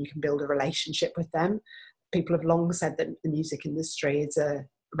show, and you can build a relationship with them. People have long said that the music industry is a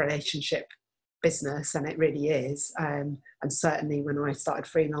relationship business, and it really is. And certainly when I started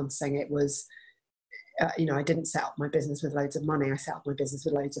freelancing, it was, I didn't set up my business with loads of money. I set up my business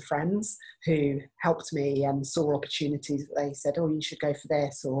with loads of friends who helped me and saw opportunities that they said, oh, you should go for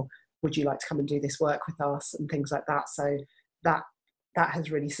this, or would you like to come and do this work with us, and things like that. So that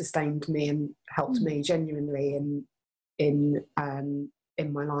has really sustained me and helped me genuinely in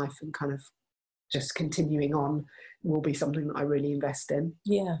my life, and kind of just continuing on will be something that I really invest in.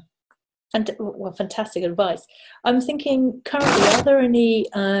 Yeah. And well, fantastic advice. I'm thinking currently, are there any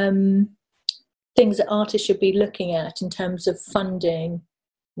things that artists should be looking at in terms of funding?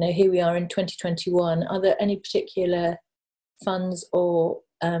 Here we are in 2021. Are there any particular funds or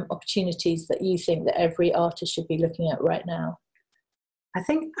opportunities that you think that every artist should be looking at right now? I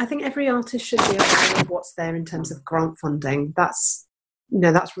think every artist should be aware of what's there in terms of grant funding. That's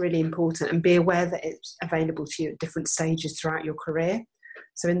really important, and be aware that it's available to you at different stages throughout your career.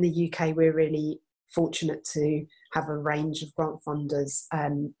 So in the UK, we're really fortunate to have a range of grant funders,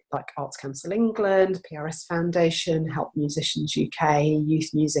 like Arts Council England, PRS Foundation, Help Musicians UK, Youth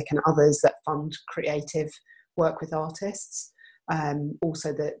Music, and others that fund creative work with artists.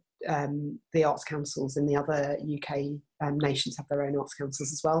 Also that the arts councils in the other UK nations have their own arts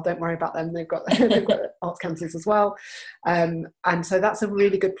councils as well. Don't worry about them, they've got arts councils as well. And so that's a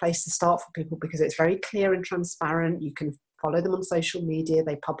really good place to start for people, because it's very clear and transparent. You can follow them on social media.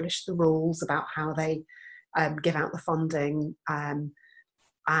 They publish the rules about how they give out the funding,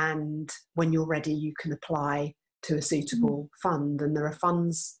 and when you're ready you can apply to a suitable fund. And there are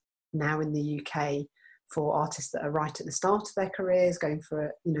funds now in the UK for artists that are right at the start of their careers, going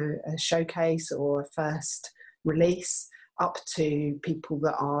for a showcase or a first release, up to people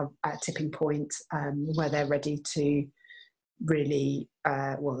that are at a tipping point where they're ready to really,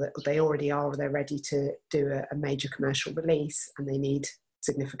 they already are, or they're ready to do a major commercial release, and they need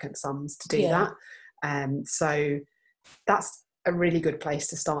significant sums to do that. So that's a really good place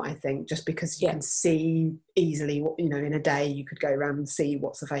to start, I think, just because you can see easily what, in a day you could go around and see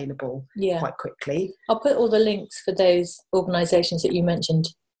what's available quite quickly. I'll put all the links for those organisations that you mentioned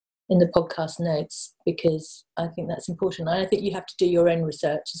in the podcast notes, because I think that's important. I think you have to do your own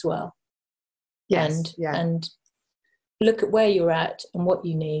research as well. And look at where you're at and what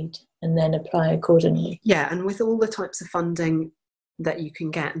you need, and then apply accordingly. Yeah, and with all the types of funding that you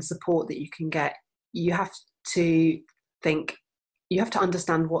can get and support that you can get, you have to think, you have to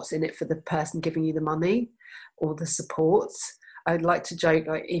understand what's in it for the person giving you the money or the support. I'd like to joke,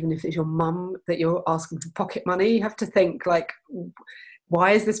 like, even if it's your mum that you're asking for pocket money, you have to think, like,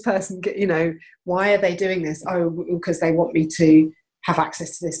 why is this person, why are they doing this? Oh, because they want me to have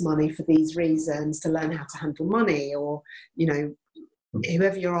access to this money for these reasons, to learn how to handle money, or,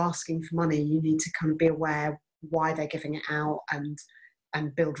 whoever you're asking for money, you need to kind of be aware why they're giving it out,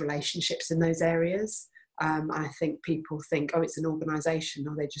 and build relationships in those areas. I think people think, oh, it's an organisation,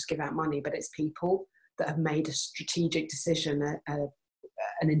 or they just give out money, but it's people that have made a strategic decision, an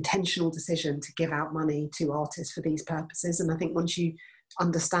intentional decision to give out money to artists for these purposes. And I think once you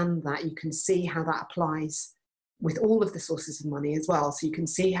understand that, you can see how that applies with all of the sources of money as well. So you can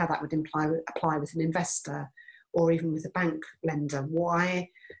see how that would apply with an investor, or even with a bank lender. Why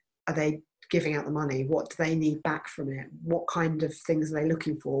are they giving out the money? What do they need back from it? What kind of things are they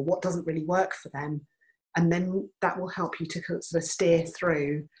looking for? What doesn't really work for them? And then that will help you to sort of steer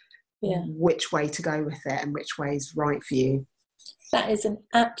through which way to go with it and which way is right for you. That is an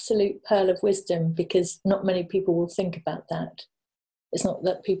absolute pearl of wisdom, because not many people will think about that. It's not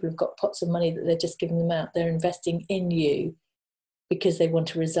that people have got pots of money that they're just giving them out. They're investing in you because they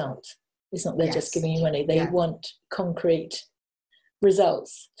want a result. It's not they're just giving you money. They want concrete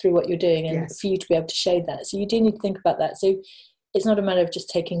results through what you're doing, and for you to be able to show that. So you do need to think about that. So it's not a matter of just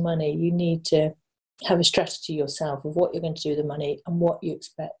taking money. You need to have a strategy yourself of what you're going to do with the money and what you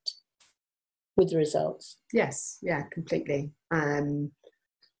expect with the results. Yes, completely. And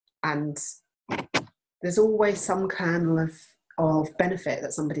there's always some kernel of benefit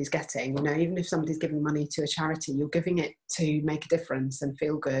that somebody's getting. Even if somebody's giving money to a charity, you're giving it to make a difference and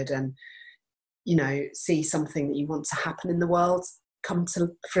feel good, and see something that you want to happen in the world come to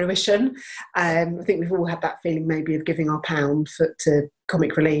fruition. I think we've all had that feeling maybe of giving our pound to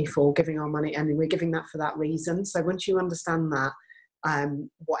Comic Relief, or giving our money, and we're giving that for that reason. So once you understand that,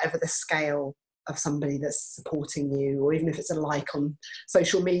 whatever the scale of somebody that's supporting you, or even if it's a like on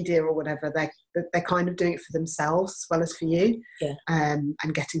social media or whatever, they're kind of doing it for themselves as well as for you, and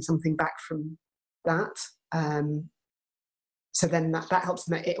getting something back from that. So then that helps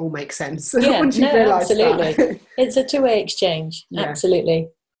make it all make sense. Once you realise absolutely. that. It's a two-way exchange. Absolutely.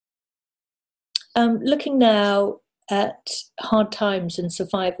 Looking now at hard times and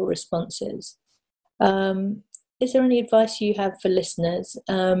survival responses, is there any advice you have for listeners,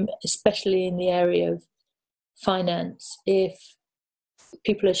 especially in the area of finance, if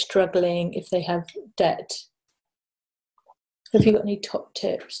people are struggling, if they have debt? Have you got any top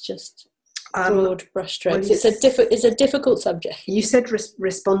tips? Just broad brushstrokes. It's a difficult subject. You said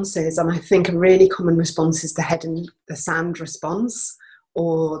responses, and I think a really common response is the head in the sand response,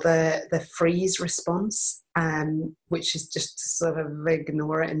 or the freeze response, which is just to sort of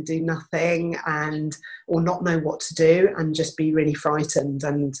ignore it and do nothing, or not know what to do and just be really frightened.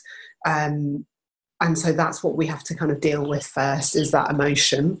 And so that's what we have to kind of deal with first, is that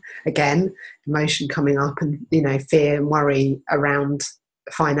emotion coming up, and fear and worry around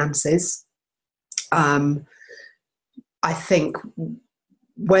finances. I think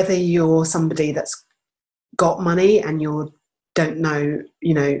whether you're somebody that's got money and you don't know,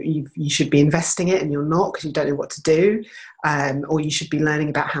 you should be investing it and you're not because you don't know what to do, or you should be learning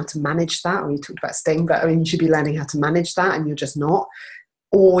about how to manage that, or you talked about Sting, but you should be learning how to manage that and you're just not,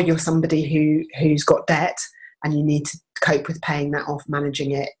 or you're somebody who's got debt and you need to cope with paying that off,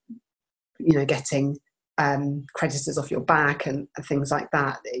 managing it, getting creditors off your back and things like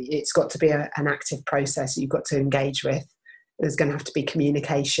that. It's got to be an active process you've got to engage with. There's going to have to be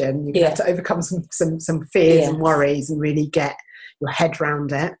communication. You're going to have to overcome some fears and worries and really get your head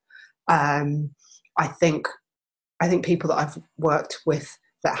around it. I think people that I've worked with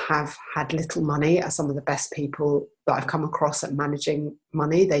that have had little money are some of the best people that I've come across at managing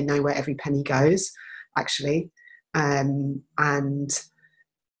money. They know where every penny goes, actually. And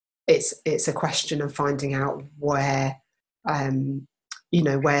it's a question of finding out where,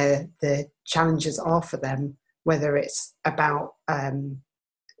 where the challenges are for them, whether it's about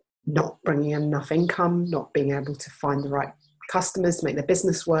not bringing in enough income, not being able to find the right customers to make their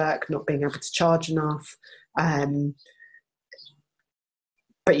business work, not being able to charge enough.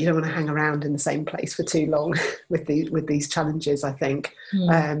 But you don't want to hang around in the same place for too long with these challenges, I think.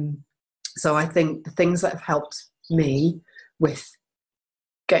 So I think the things that have helped me with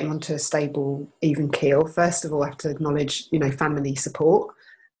getting onto a stable, even keel, first of all, I have to acknowledge, family support.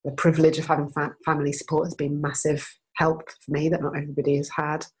 The privilege of having family support has been massive help for me that not everybody has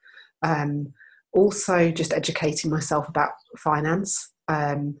had. Also, just educating myself about finance.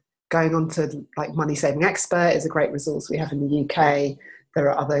 Going on to Money Saving Expert is a great resource we have in the UK. There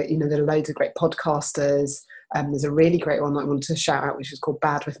are other, there are loads of great podcasters. There's a really great one that I want to shout out, which is called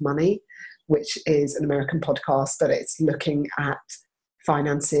Bad with Money, which is an American podcast, but it's looking at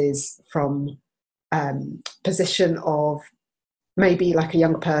finances from position of maybe like a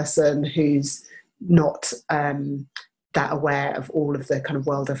young person who's not that aware of all of the kind of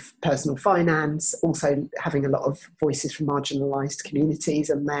world of personal finance, also having a lot of voices from marginalised communities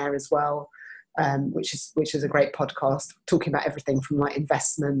in there as well. Which is a great podcast, talking about everything from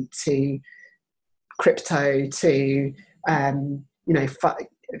investment to crypto to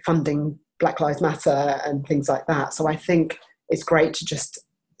funding Black Lives Matter and things like that. So I think it's great to just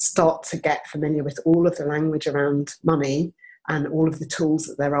start to get familiar with all of the language around money and all of the tools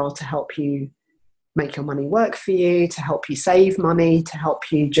that there are to help you make your money work for you, to help you save money, to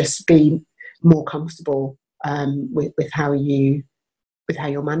help you just be more comfortable with how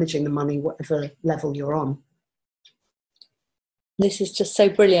you're managing the money, whatever level you're on. This is just so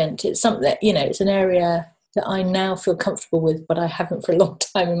brilliant. It's something that, it's an area that I now feel comfortable with, but I haven't for a long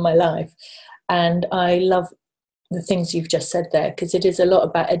time in my life. And I love the things you've just said there, because it is a lot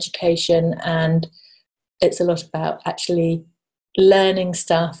about education and it's a lot about actually learning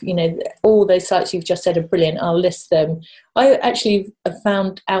stuff. All those sites you've just said are brilliant. I'll list them. I actually have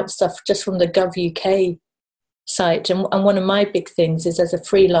found out stuff just from the Gov UK site, and one of my big things is, as a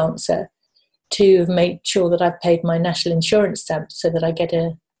freelancer, to make sure that I've paid my national insurance stamp so that I get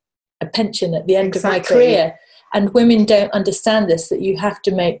a pension at the end of my career. And women don't understand this, that you have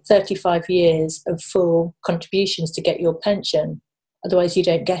to make 35 years of full contributions to get your pension, otherwise you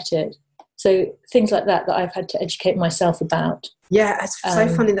don't get it. So things like that I've had to educate myself about. Yeah, it's so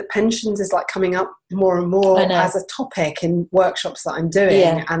funny that pensions is coming up more and more as a topic in workshops that I'm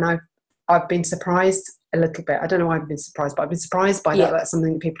doing, and I've been surprised a little bit. I don't know why I've been surprised, but I've been surprised by that. That's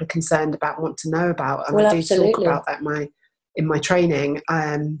something that people are concerned about, want to know about, and I do talk about that in my training.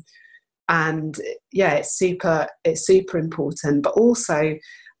 And it's super important. But also,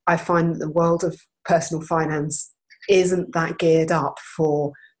 I find that the world of personal finance isn't that geared up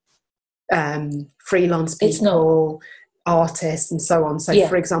for freelance people, artists, and so on. So,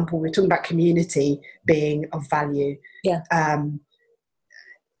 for example, we're talking about community being of value.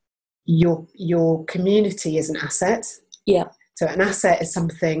 Your community is an asset. So an asset is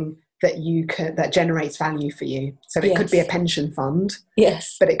something that generates value for you. So it could be a pension fund.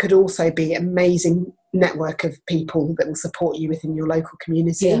 But it could also be an amazing network of people that will support you within your local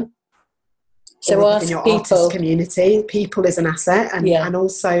community. So within your artist community, people is an asset, and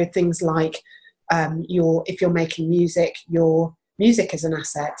also things like if you're making music, your music is an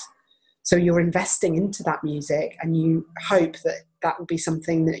asset. So you're investing into that music, and you hope that will be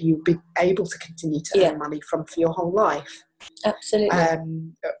something that you'll be able to continue to earn money from for your whole life.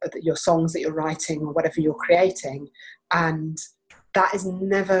 Absolutely. Your songs that you're writing or whatever you're creating, and that is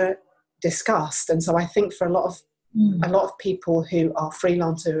never discussed. And so I think for a lot of people who are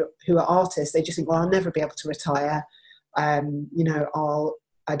freelancer, who are artists, they just think, well, I'll never be able to retire.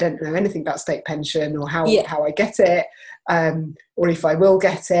 I don't know anything about state pension or how I get it, or if I will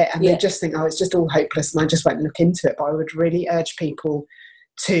get it, and they just think, oh, it's just all hopeless, and I just won't look into it. But I would really urge people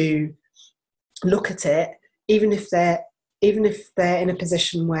to look at it, even if they're in a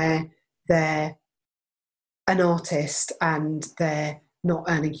position where they're an artist and they're not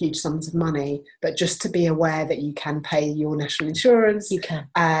earning huge sums of money, but just to be aware that you can pay your national insurance. You can.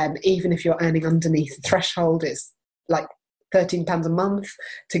 Even if you're earning underneath the threshold, it's £13 a month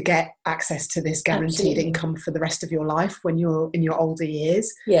to get access to this guaranteed income for the rest of your life when you're in your older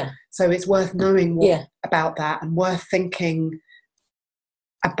years. Yeah. So it's worth knowing about that, and worth thinking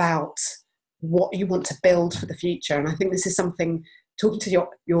about what you want to build for the future. And I think this is something, talking to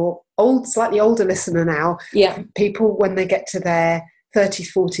your slightly older listener now, people when they get to their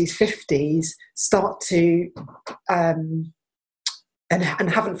 30s, 40s, 50s, start to and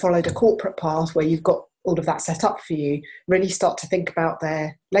haven't followed a corporate path where you've got all of that set up for you, really start to think about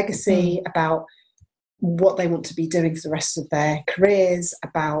their legacy, about what they want to be doing for the rest of their careers,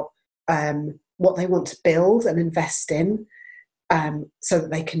 about what they want to build and invest in, so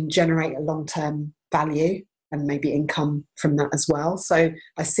that they can generate a long-term value and maybe income from that as well. So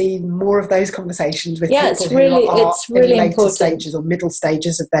I see more of those conversations with people it's really in later important stages or middle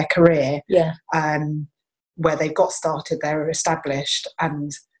stages of their career, where they've got started, they're established,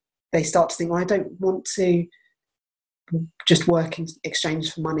 and they start to think, well, I don't want to just work in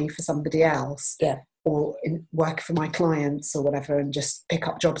exchange for money for somebody else, or work for my clients or whatever, and just pick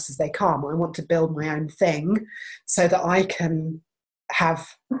up jobs as they come. I want to build my own thing so that I can have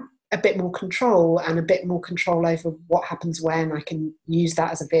a bit more control over what happens when. I can use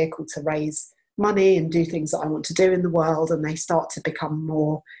that as a vehicle to raise money and do things that I want to do in the world, and they start to become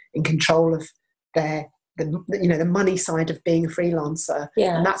more in control of the money side of being a freelancer.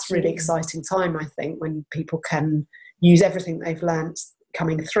 And that's really exciting time, I think, when people can use everything they've learned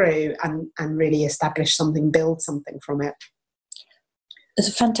coming through and really establish something, build something from it.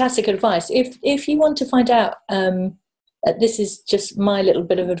 It's fantastic advice. If you want to find out, this is just my little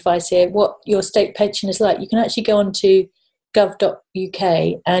bit of advice here, what your state pension is like, you can actually go on to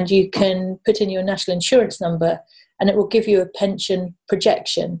gov.uk and you can put in your national insurance number, and it will give you a pension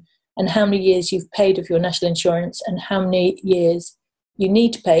projection and how many years you've paid of your national insurance and how many years you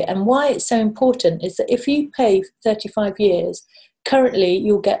need to pay. And why it's so important is that if you pay 35 years, currently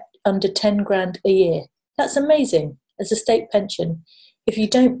you'll get under 10 grand a year. That's amazing as a state pension. If you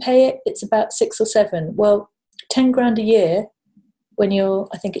don't pay it, it's about 6 or 7. Well, 10 grand a year when you're,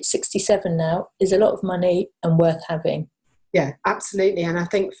 I think it's 67 now, is a lot of money and worth having. Yeah, absolutely. And I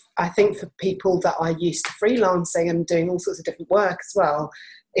think for people that are used to freelancing and doing all sorts of different work as well,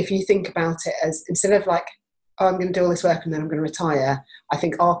 if you think about it as, instead of like, oh, I'm going to do all this work and then I'm going to retire, I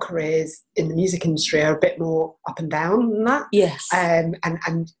think our careers in the music industry are a bit more up and down than that. Yes. And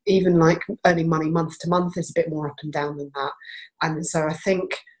even like earning money month to month is a bit more up and down than that. And so I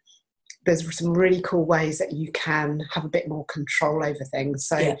think there's some really cool ways that you can have a bit more control over things.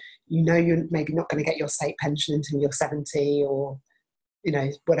 So, you're maybe not going to get your state pension until you're 70 or,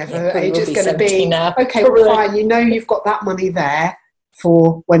 whatever age it's going to be. Now. Okay, well, fine. You've got that money there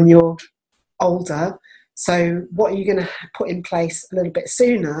for when you're older. So what are you going to put in place a little bit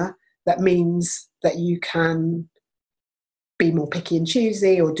sooner that means that you can be more picky and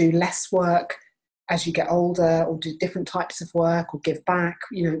choosy, or do less work as you get older, or do different types of work, or give back?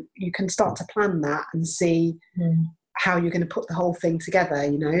 You can start to plan that and see how you're going to put the whole thing together,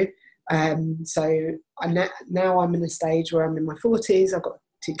 So now I'm in a stage where I'm in my 40s, I've got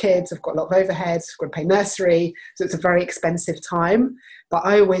 2 kids, I've got a lot of overheads, I've got to pay nursery, so it's a very expensive time. But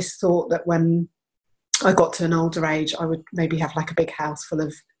I always thought that when I got to an older age, I would maybe have like a big house full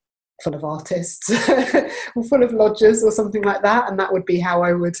of artists or full of lodgers or something like that, and that would be how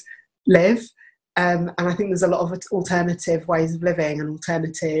I would live. And I think there's a lot of alternative ways of living and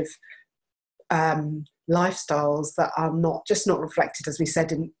alternative lifestyles that are not reflected, as we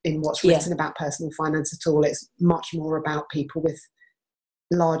said, in what's written about personal finance at all. It's much more about people with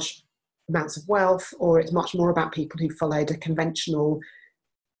large amounts of wealth, or it's much more about people who followed a conventional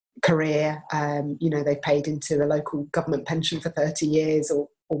career. They've paid into a local government pension for 30 years or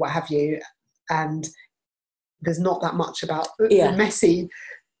what have you, and there's not that much about the messy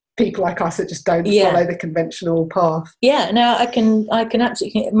people like us that just don't follow the conventional path. Now I can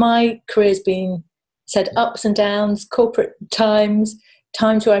absolutely, my career's been said ups and downs, corporate times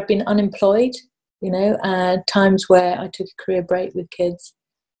where I've been unemployed, times where I took a career break with kids,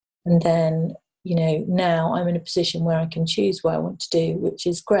 and then now I'm in a position where I can choose what I want to do, which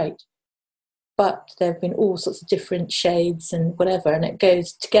is great. But there have been all sorts of different shades and whatever, and it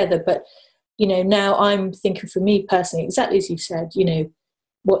goes together. But now I'm thinking, for me personally, exactly as you said,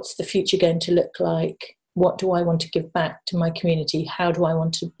 what's the future going to look like? What do I want to give back to my community? How do I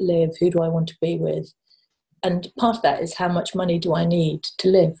want to live? Who do I want to be with? And part of that is, how much money do I need to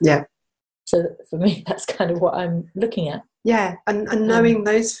live? Yeah. So for me, that's kind of what I'm looking at. Yeah, and knowing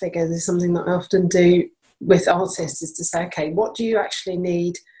those figures is something that I often do with artists, is to say, okay, what do you actually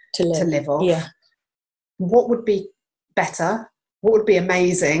need to live off? Yeah. What would be better? What would be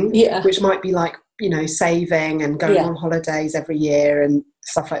amazing? Yeah. Which might be like, saving and going on holidays every year and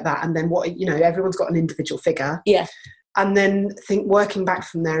stuff like that. And then everyone's got an individual figure. Yeah. And then working back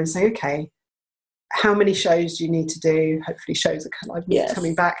from there and say, okay, how many shows do you need to do? Hopefully shows are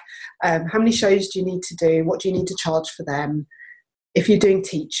coming back. How many shows do you need to do? What do you need to charge for them? If you're doing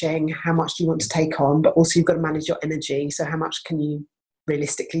teaching, how much do you want to take on? But also you've got to manage your energy. So how much can you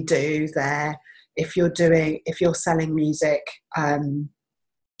realistically do there? If you're selling music,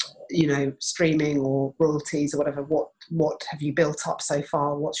 streaming or royalties or whatever, what have you built up so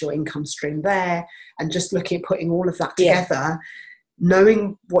far? What's your income stream there? And just looking at putting all of that together,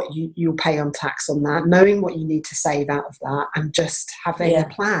 knowing what you'll pay on tax on that, knowing what you need to save out of that, and just having a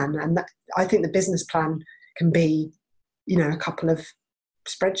plan. And I think the business plan can be, a couple of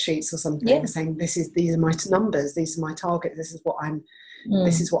spreadsheets or something, saying these are my numbers, these are my targets, this is what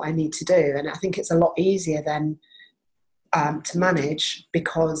I need to do. And I think it's a lot easier then to manage,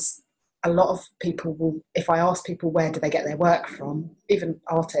 because a lot of people will, if I ask people where do they get their work from, even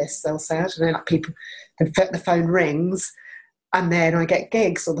artists, they'll say, I don't know, like people, the phone rings and then I get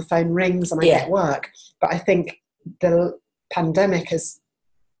gigs, or the phone rings and I get work. But I think the pandemic has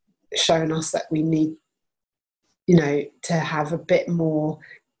shown us that we need, to have a bit more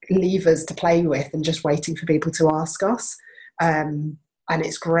levers to play with than just waiting for people to ask us. And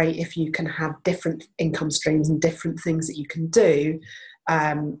it's great if you can have different income streams and different things that you can do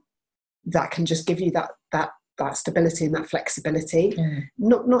that can just give you that stability and that flexibility.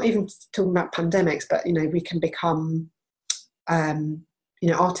 Not even talking about pandemics, but we can become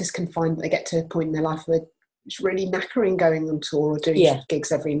artists can find that they get to a point in their life where it's really knackering going on tour or doing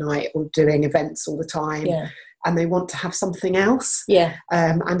gigs every night or doing events all the time, and they want to have something else.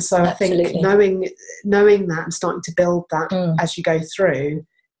 And so absolutely. I think knowing that and starting to build that as you go through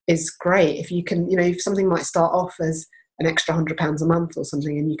is great. If you can, if something might start off as an extra £100 a month or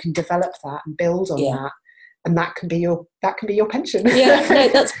something, and you can develop that and build on that, and that can be your pension.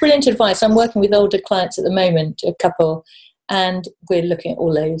 That's brilliant advice. I'm working with older clients at the moment, a couple, and we're looking at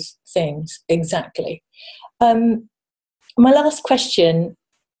all those things exactly. My last question,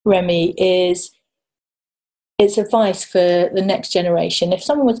 Remi, is it's advice for the next generation. If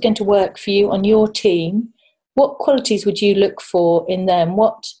someone was going to work for you on your team, what qualities would you look for in them?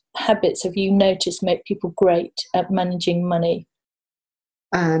 What habits have you noticed make people great at managing money?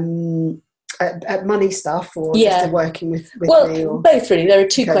 At money stuff, or just working with me? Or... both really. There are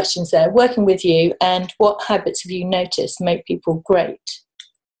two questions there. Working with you, and what habits have you noticed make people great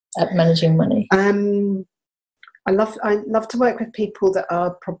at managing money? I love to work with people that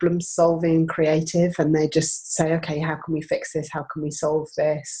are problem solving and creative, and they just say, okay, how can we fix this? How can we solve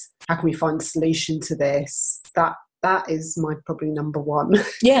this? How can we find a solution to this? That is my probably number one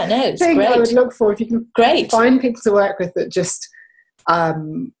it's thing great. I would look for. If you can find people to work with that just are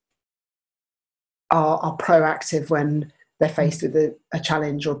proactive when they're faced with a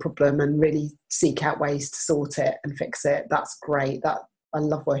challenge or a problem, and really seek out ways to sort it and fix it, that's great. I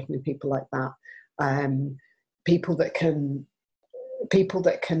love working with people like that. People that can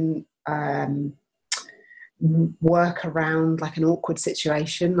work around like an awkward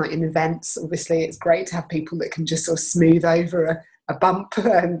situation, like in events. Obviously it's great to have people that can just sort of smooth over a bump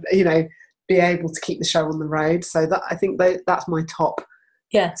and be able to keep the show on the road. So that, I think that's my top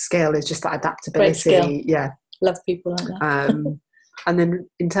skill, is just that adaptability. Love people like that. And then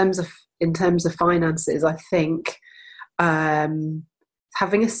in terms of finances, I think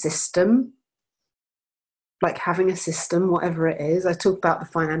having a system, whatever it is. I talk about the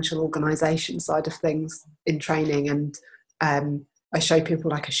financial organisation side of things in training, and I show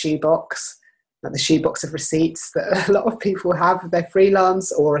people like a shoebox, like the shoebox of receipts that a lot of people have if they're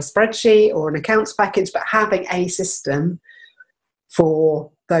freelance, or a spreadsheet or an accounts package, but having a system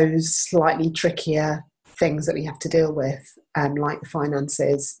for those slightly trickier things that we have to deal with, like the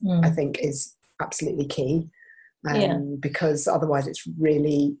finances, I think is absolutely key. Because otherwise it's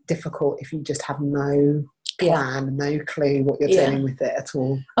really difficult if you just have no plan, no clue what you're doing with it at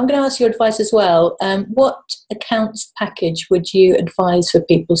all. I'm going to ask your advice as well. What accounts package would you advise for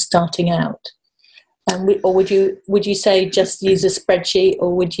people starting out? Or would you say just use a spreadsheet,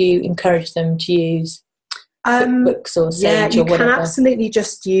 or would you encourage them to use QuickBooks or Sage or whatever? You can absolutely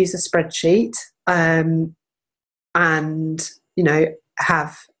just use a spreadsheet, and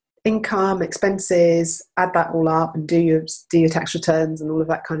have income, expenses, add that all up, and do your tax returns and all of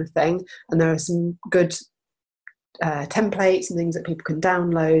that kind of thing. And there are some good templates and things that people can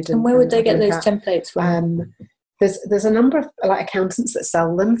download. And where would they get those templates from? There's a number of accountants that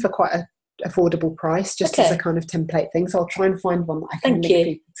sell them for quite an affordable price, just as a kind of template thing. So I'll try and find one that I can link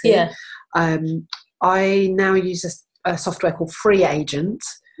people to. I now use a software called Free Agent,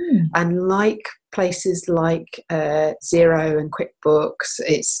 and like places like Xero and QuickBooks.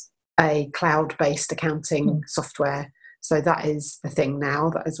 It's a cloud-based accounting software. So that is the thing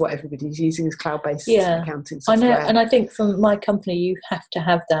now. That is what everybody's using, is cloud-based accounting software. I know, and I think from my company, you have to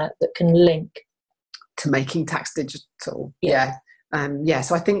have that can link to making tax digital.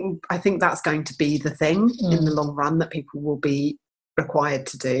 So I think that's going to be the thing in the long run, that people will be required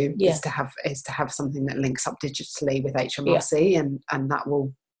to do, is to have something that links up digitally with HMRC, and that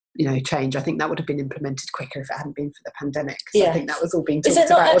will, change. I think that would have been implemented quicker if it hadn't been for the pandemic. So I think that was all being talked about. Is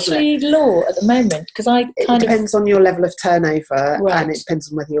it not actually law at the moment? Because it depends on your level of turnover, and it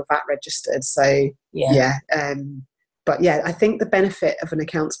depends on whether you're VAT registered. So but I think the benefit of an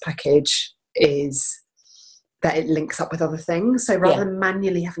accounts package is that it links up with other things. So rather than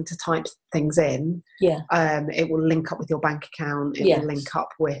manually having to type things in, it will link up with your bank account. It will link up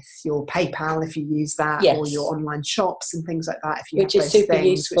with your PayPal if you use that, or your online shops and things like that if you have those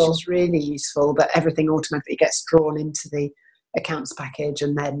things, which is really useful. But everything automatically gets drawn into the accounts package,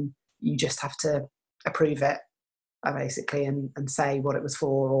 and then you just have to approve it basically and say what it was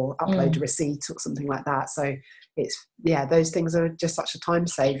for, or upload a receipt or something like that. So it's those things are just such a time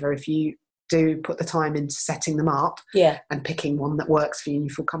saver if you do put the time into setting them up and picking one that works for you and you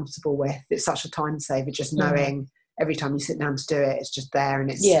feel comfortable with. It's such a time saver just knowing every time you sit down to do it, it's just there,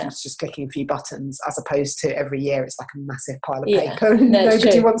 and it's just clicking a few buttons, as opposed to every year it's like a massive pile of paper and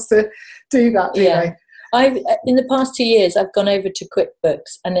nobody wants to do that, do they? In the past 2 years I've gone over to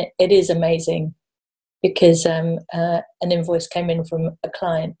QuickBooks, and it is amazing, because an invoice came in from a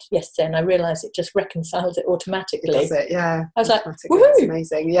client yesterday, and I realised it just reconciles it automatically. It does it, I was like, woohoo! It's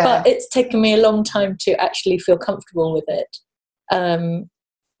amazing, But it's taken me a long time to actually feel comfortable with it.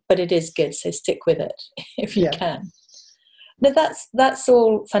 But it is good, so stick with it if you can. No, that's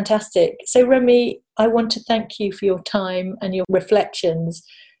all fantastic. So Remi, I want to thank you for your time and your reflections.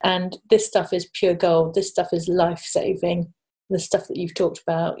 And this stuff is pure gold. This stuff is life-saving. The stuff that you've talked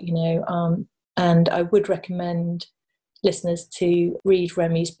about, and I would recommend listeners to read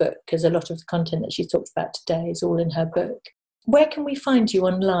Remi's book, because a lot of the content that she's talked about today is all in her book. Where can we find you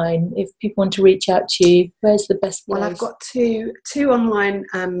online if people want to reach out to you? Where's the best place? Well, I've got two online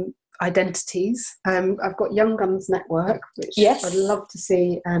identities. I've got Young Guns Network, which I'd love to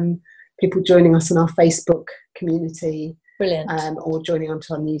see people joining us in our Facebook community. Brilliant. Or joining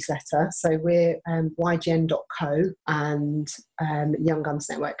onto our newsletter. So we're ygn.co and Young Guns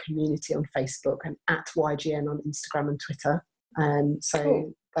Network Community on Facebook, and at YGN on Instagram and Twitter.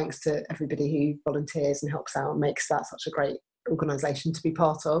 Thanks to everybody who volunteers and helps out and makes that such a great organisation to be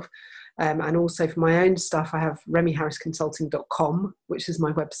part of. And also for my own stuff, I have remiharrisconsulting.com, which is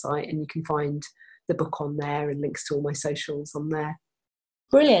my website, and you can find the book on there and links to all my socials on there.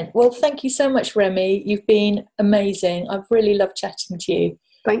 Brilliant. Well, thank you so much, Remi. You've been amazing. I've really loved chatting to you.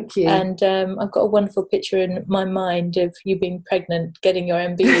 Thank you. And I've got a wonderful picture in my mind of you being pregnant, getting your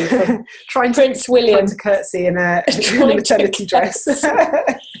MBE from Prince William. Trying to curtsy in a maternity dress.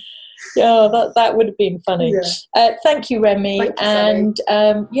 That would have been funny. Yeah. Thank you, Remi. Thank you,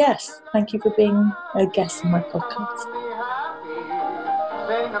 and yes, thank you for being a guest on my podcast.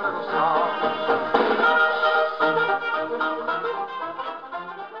 Sing a little song.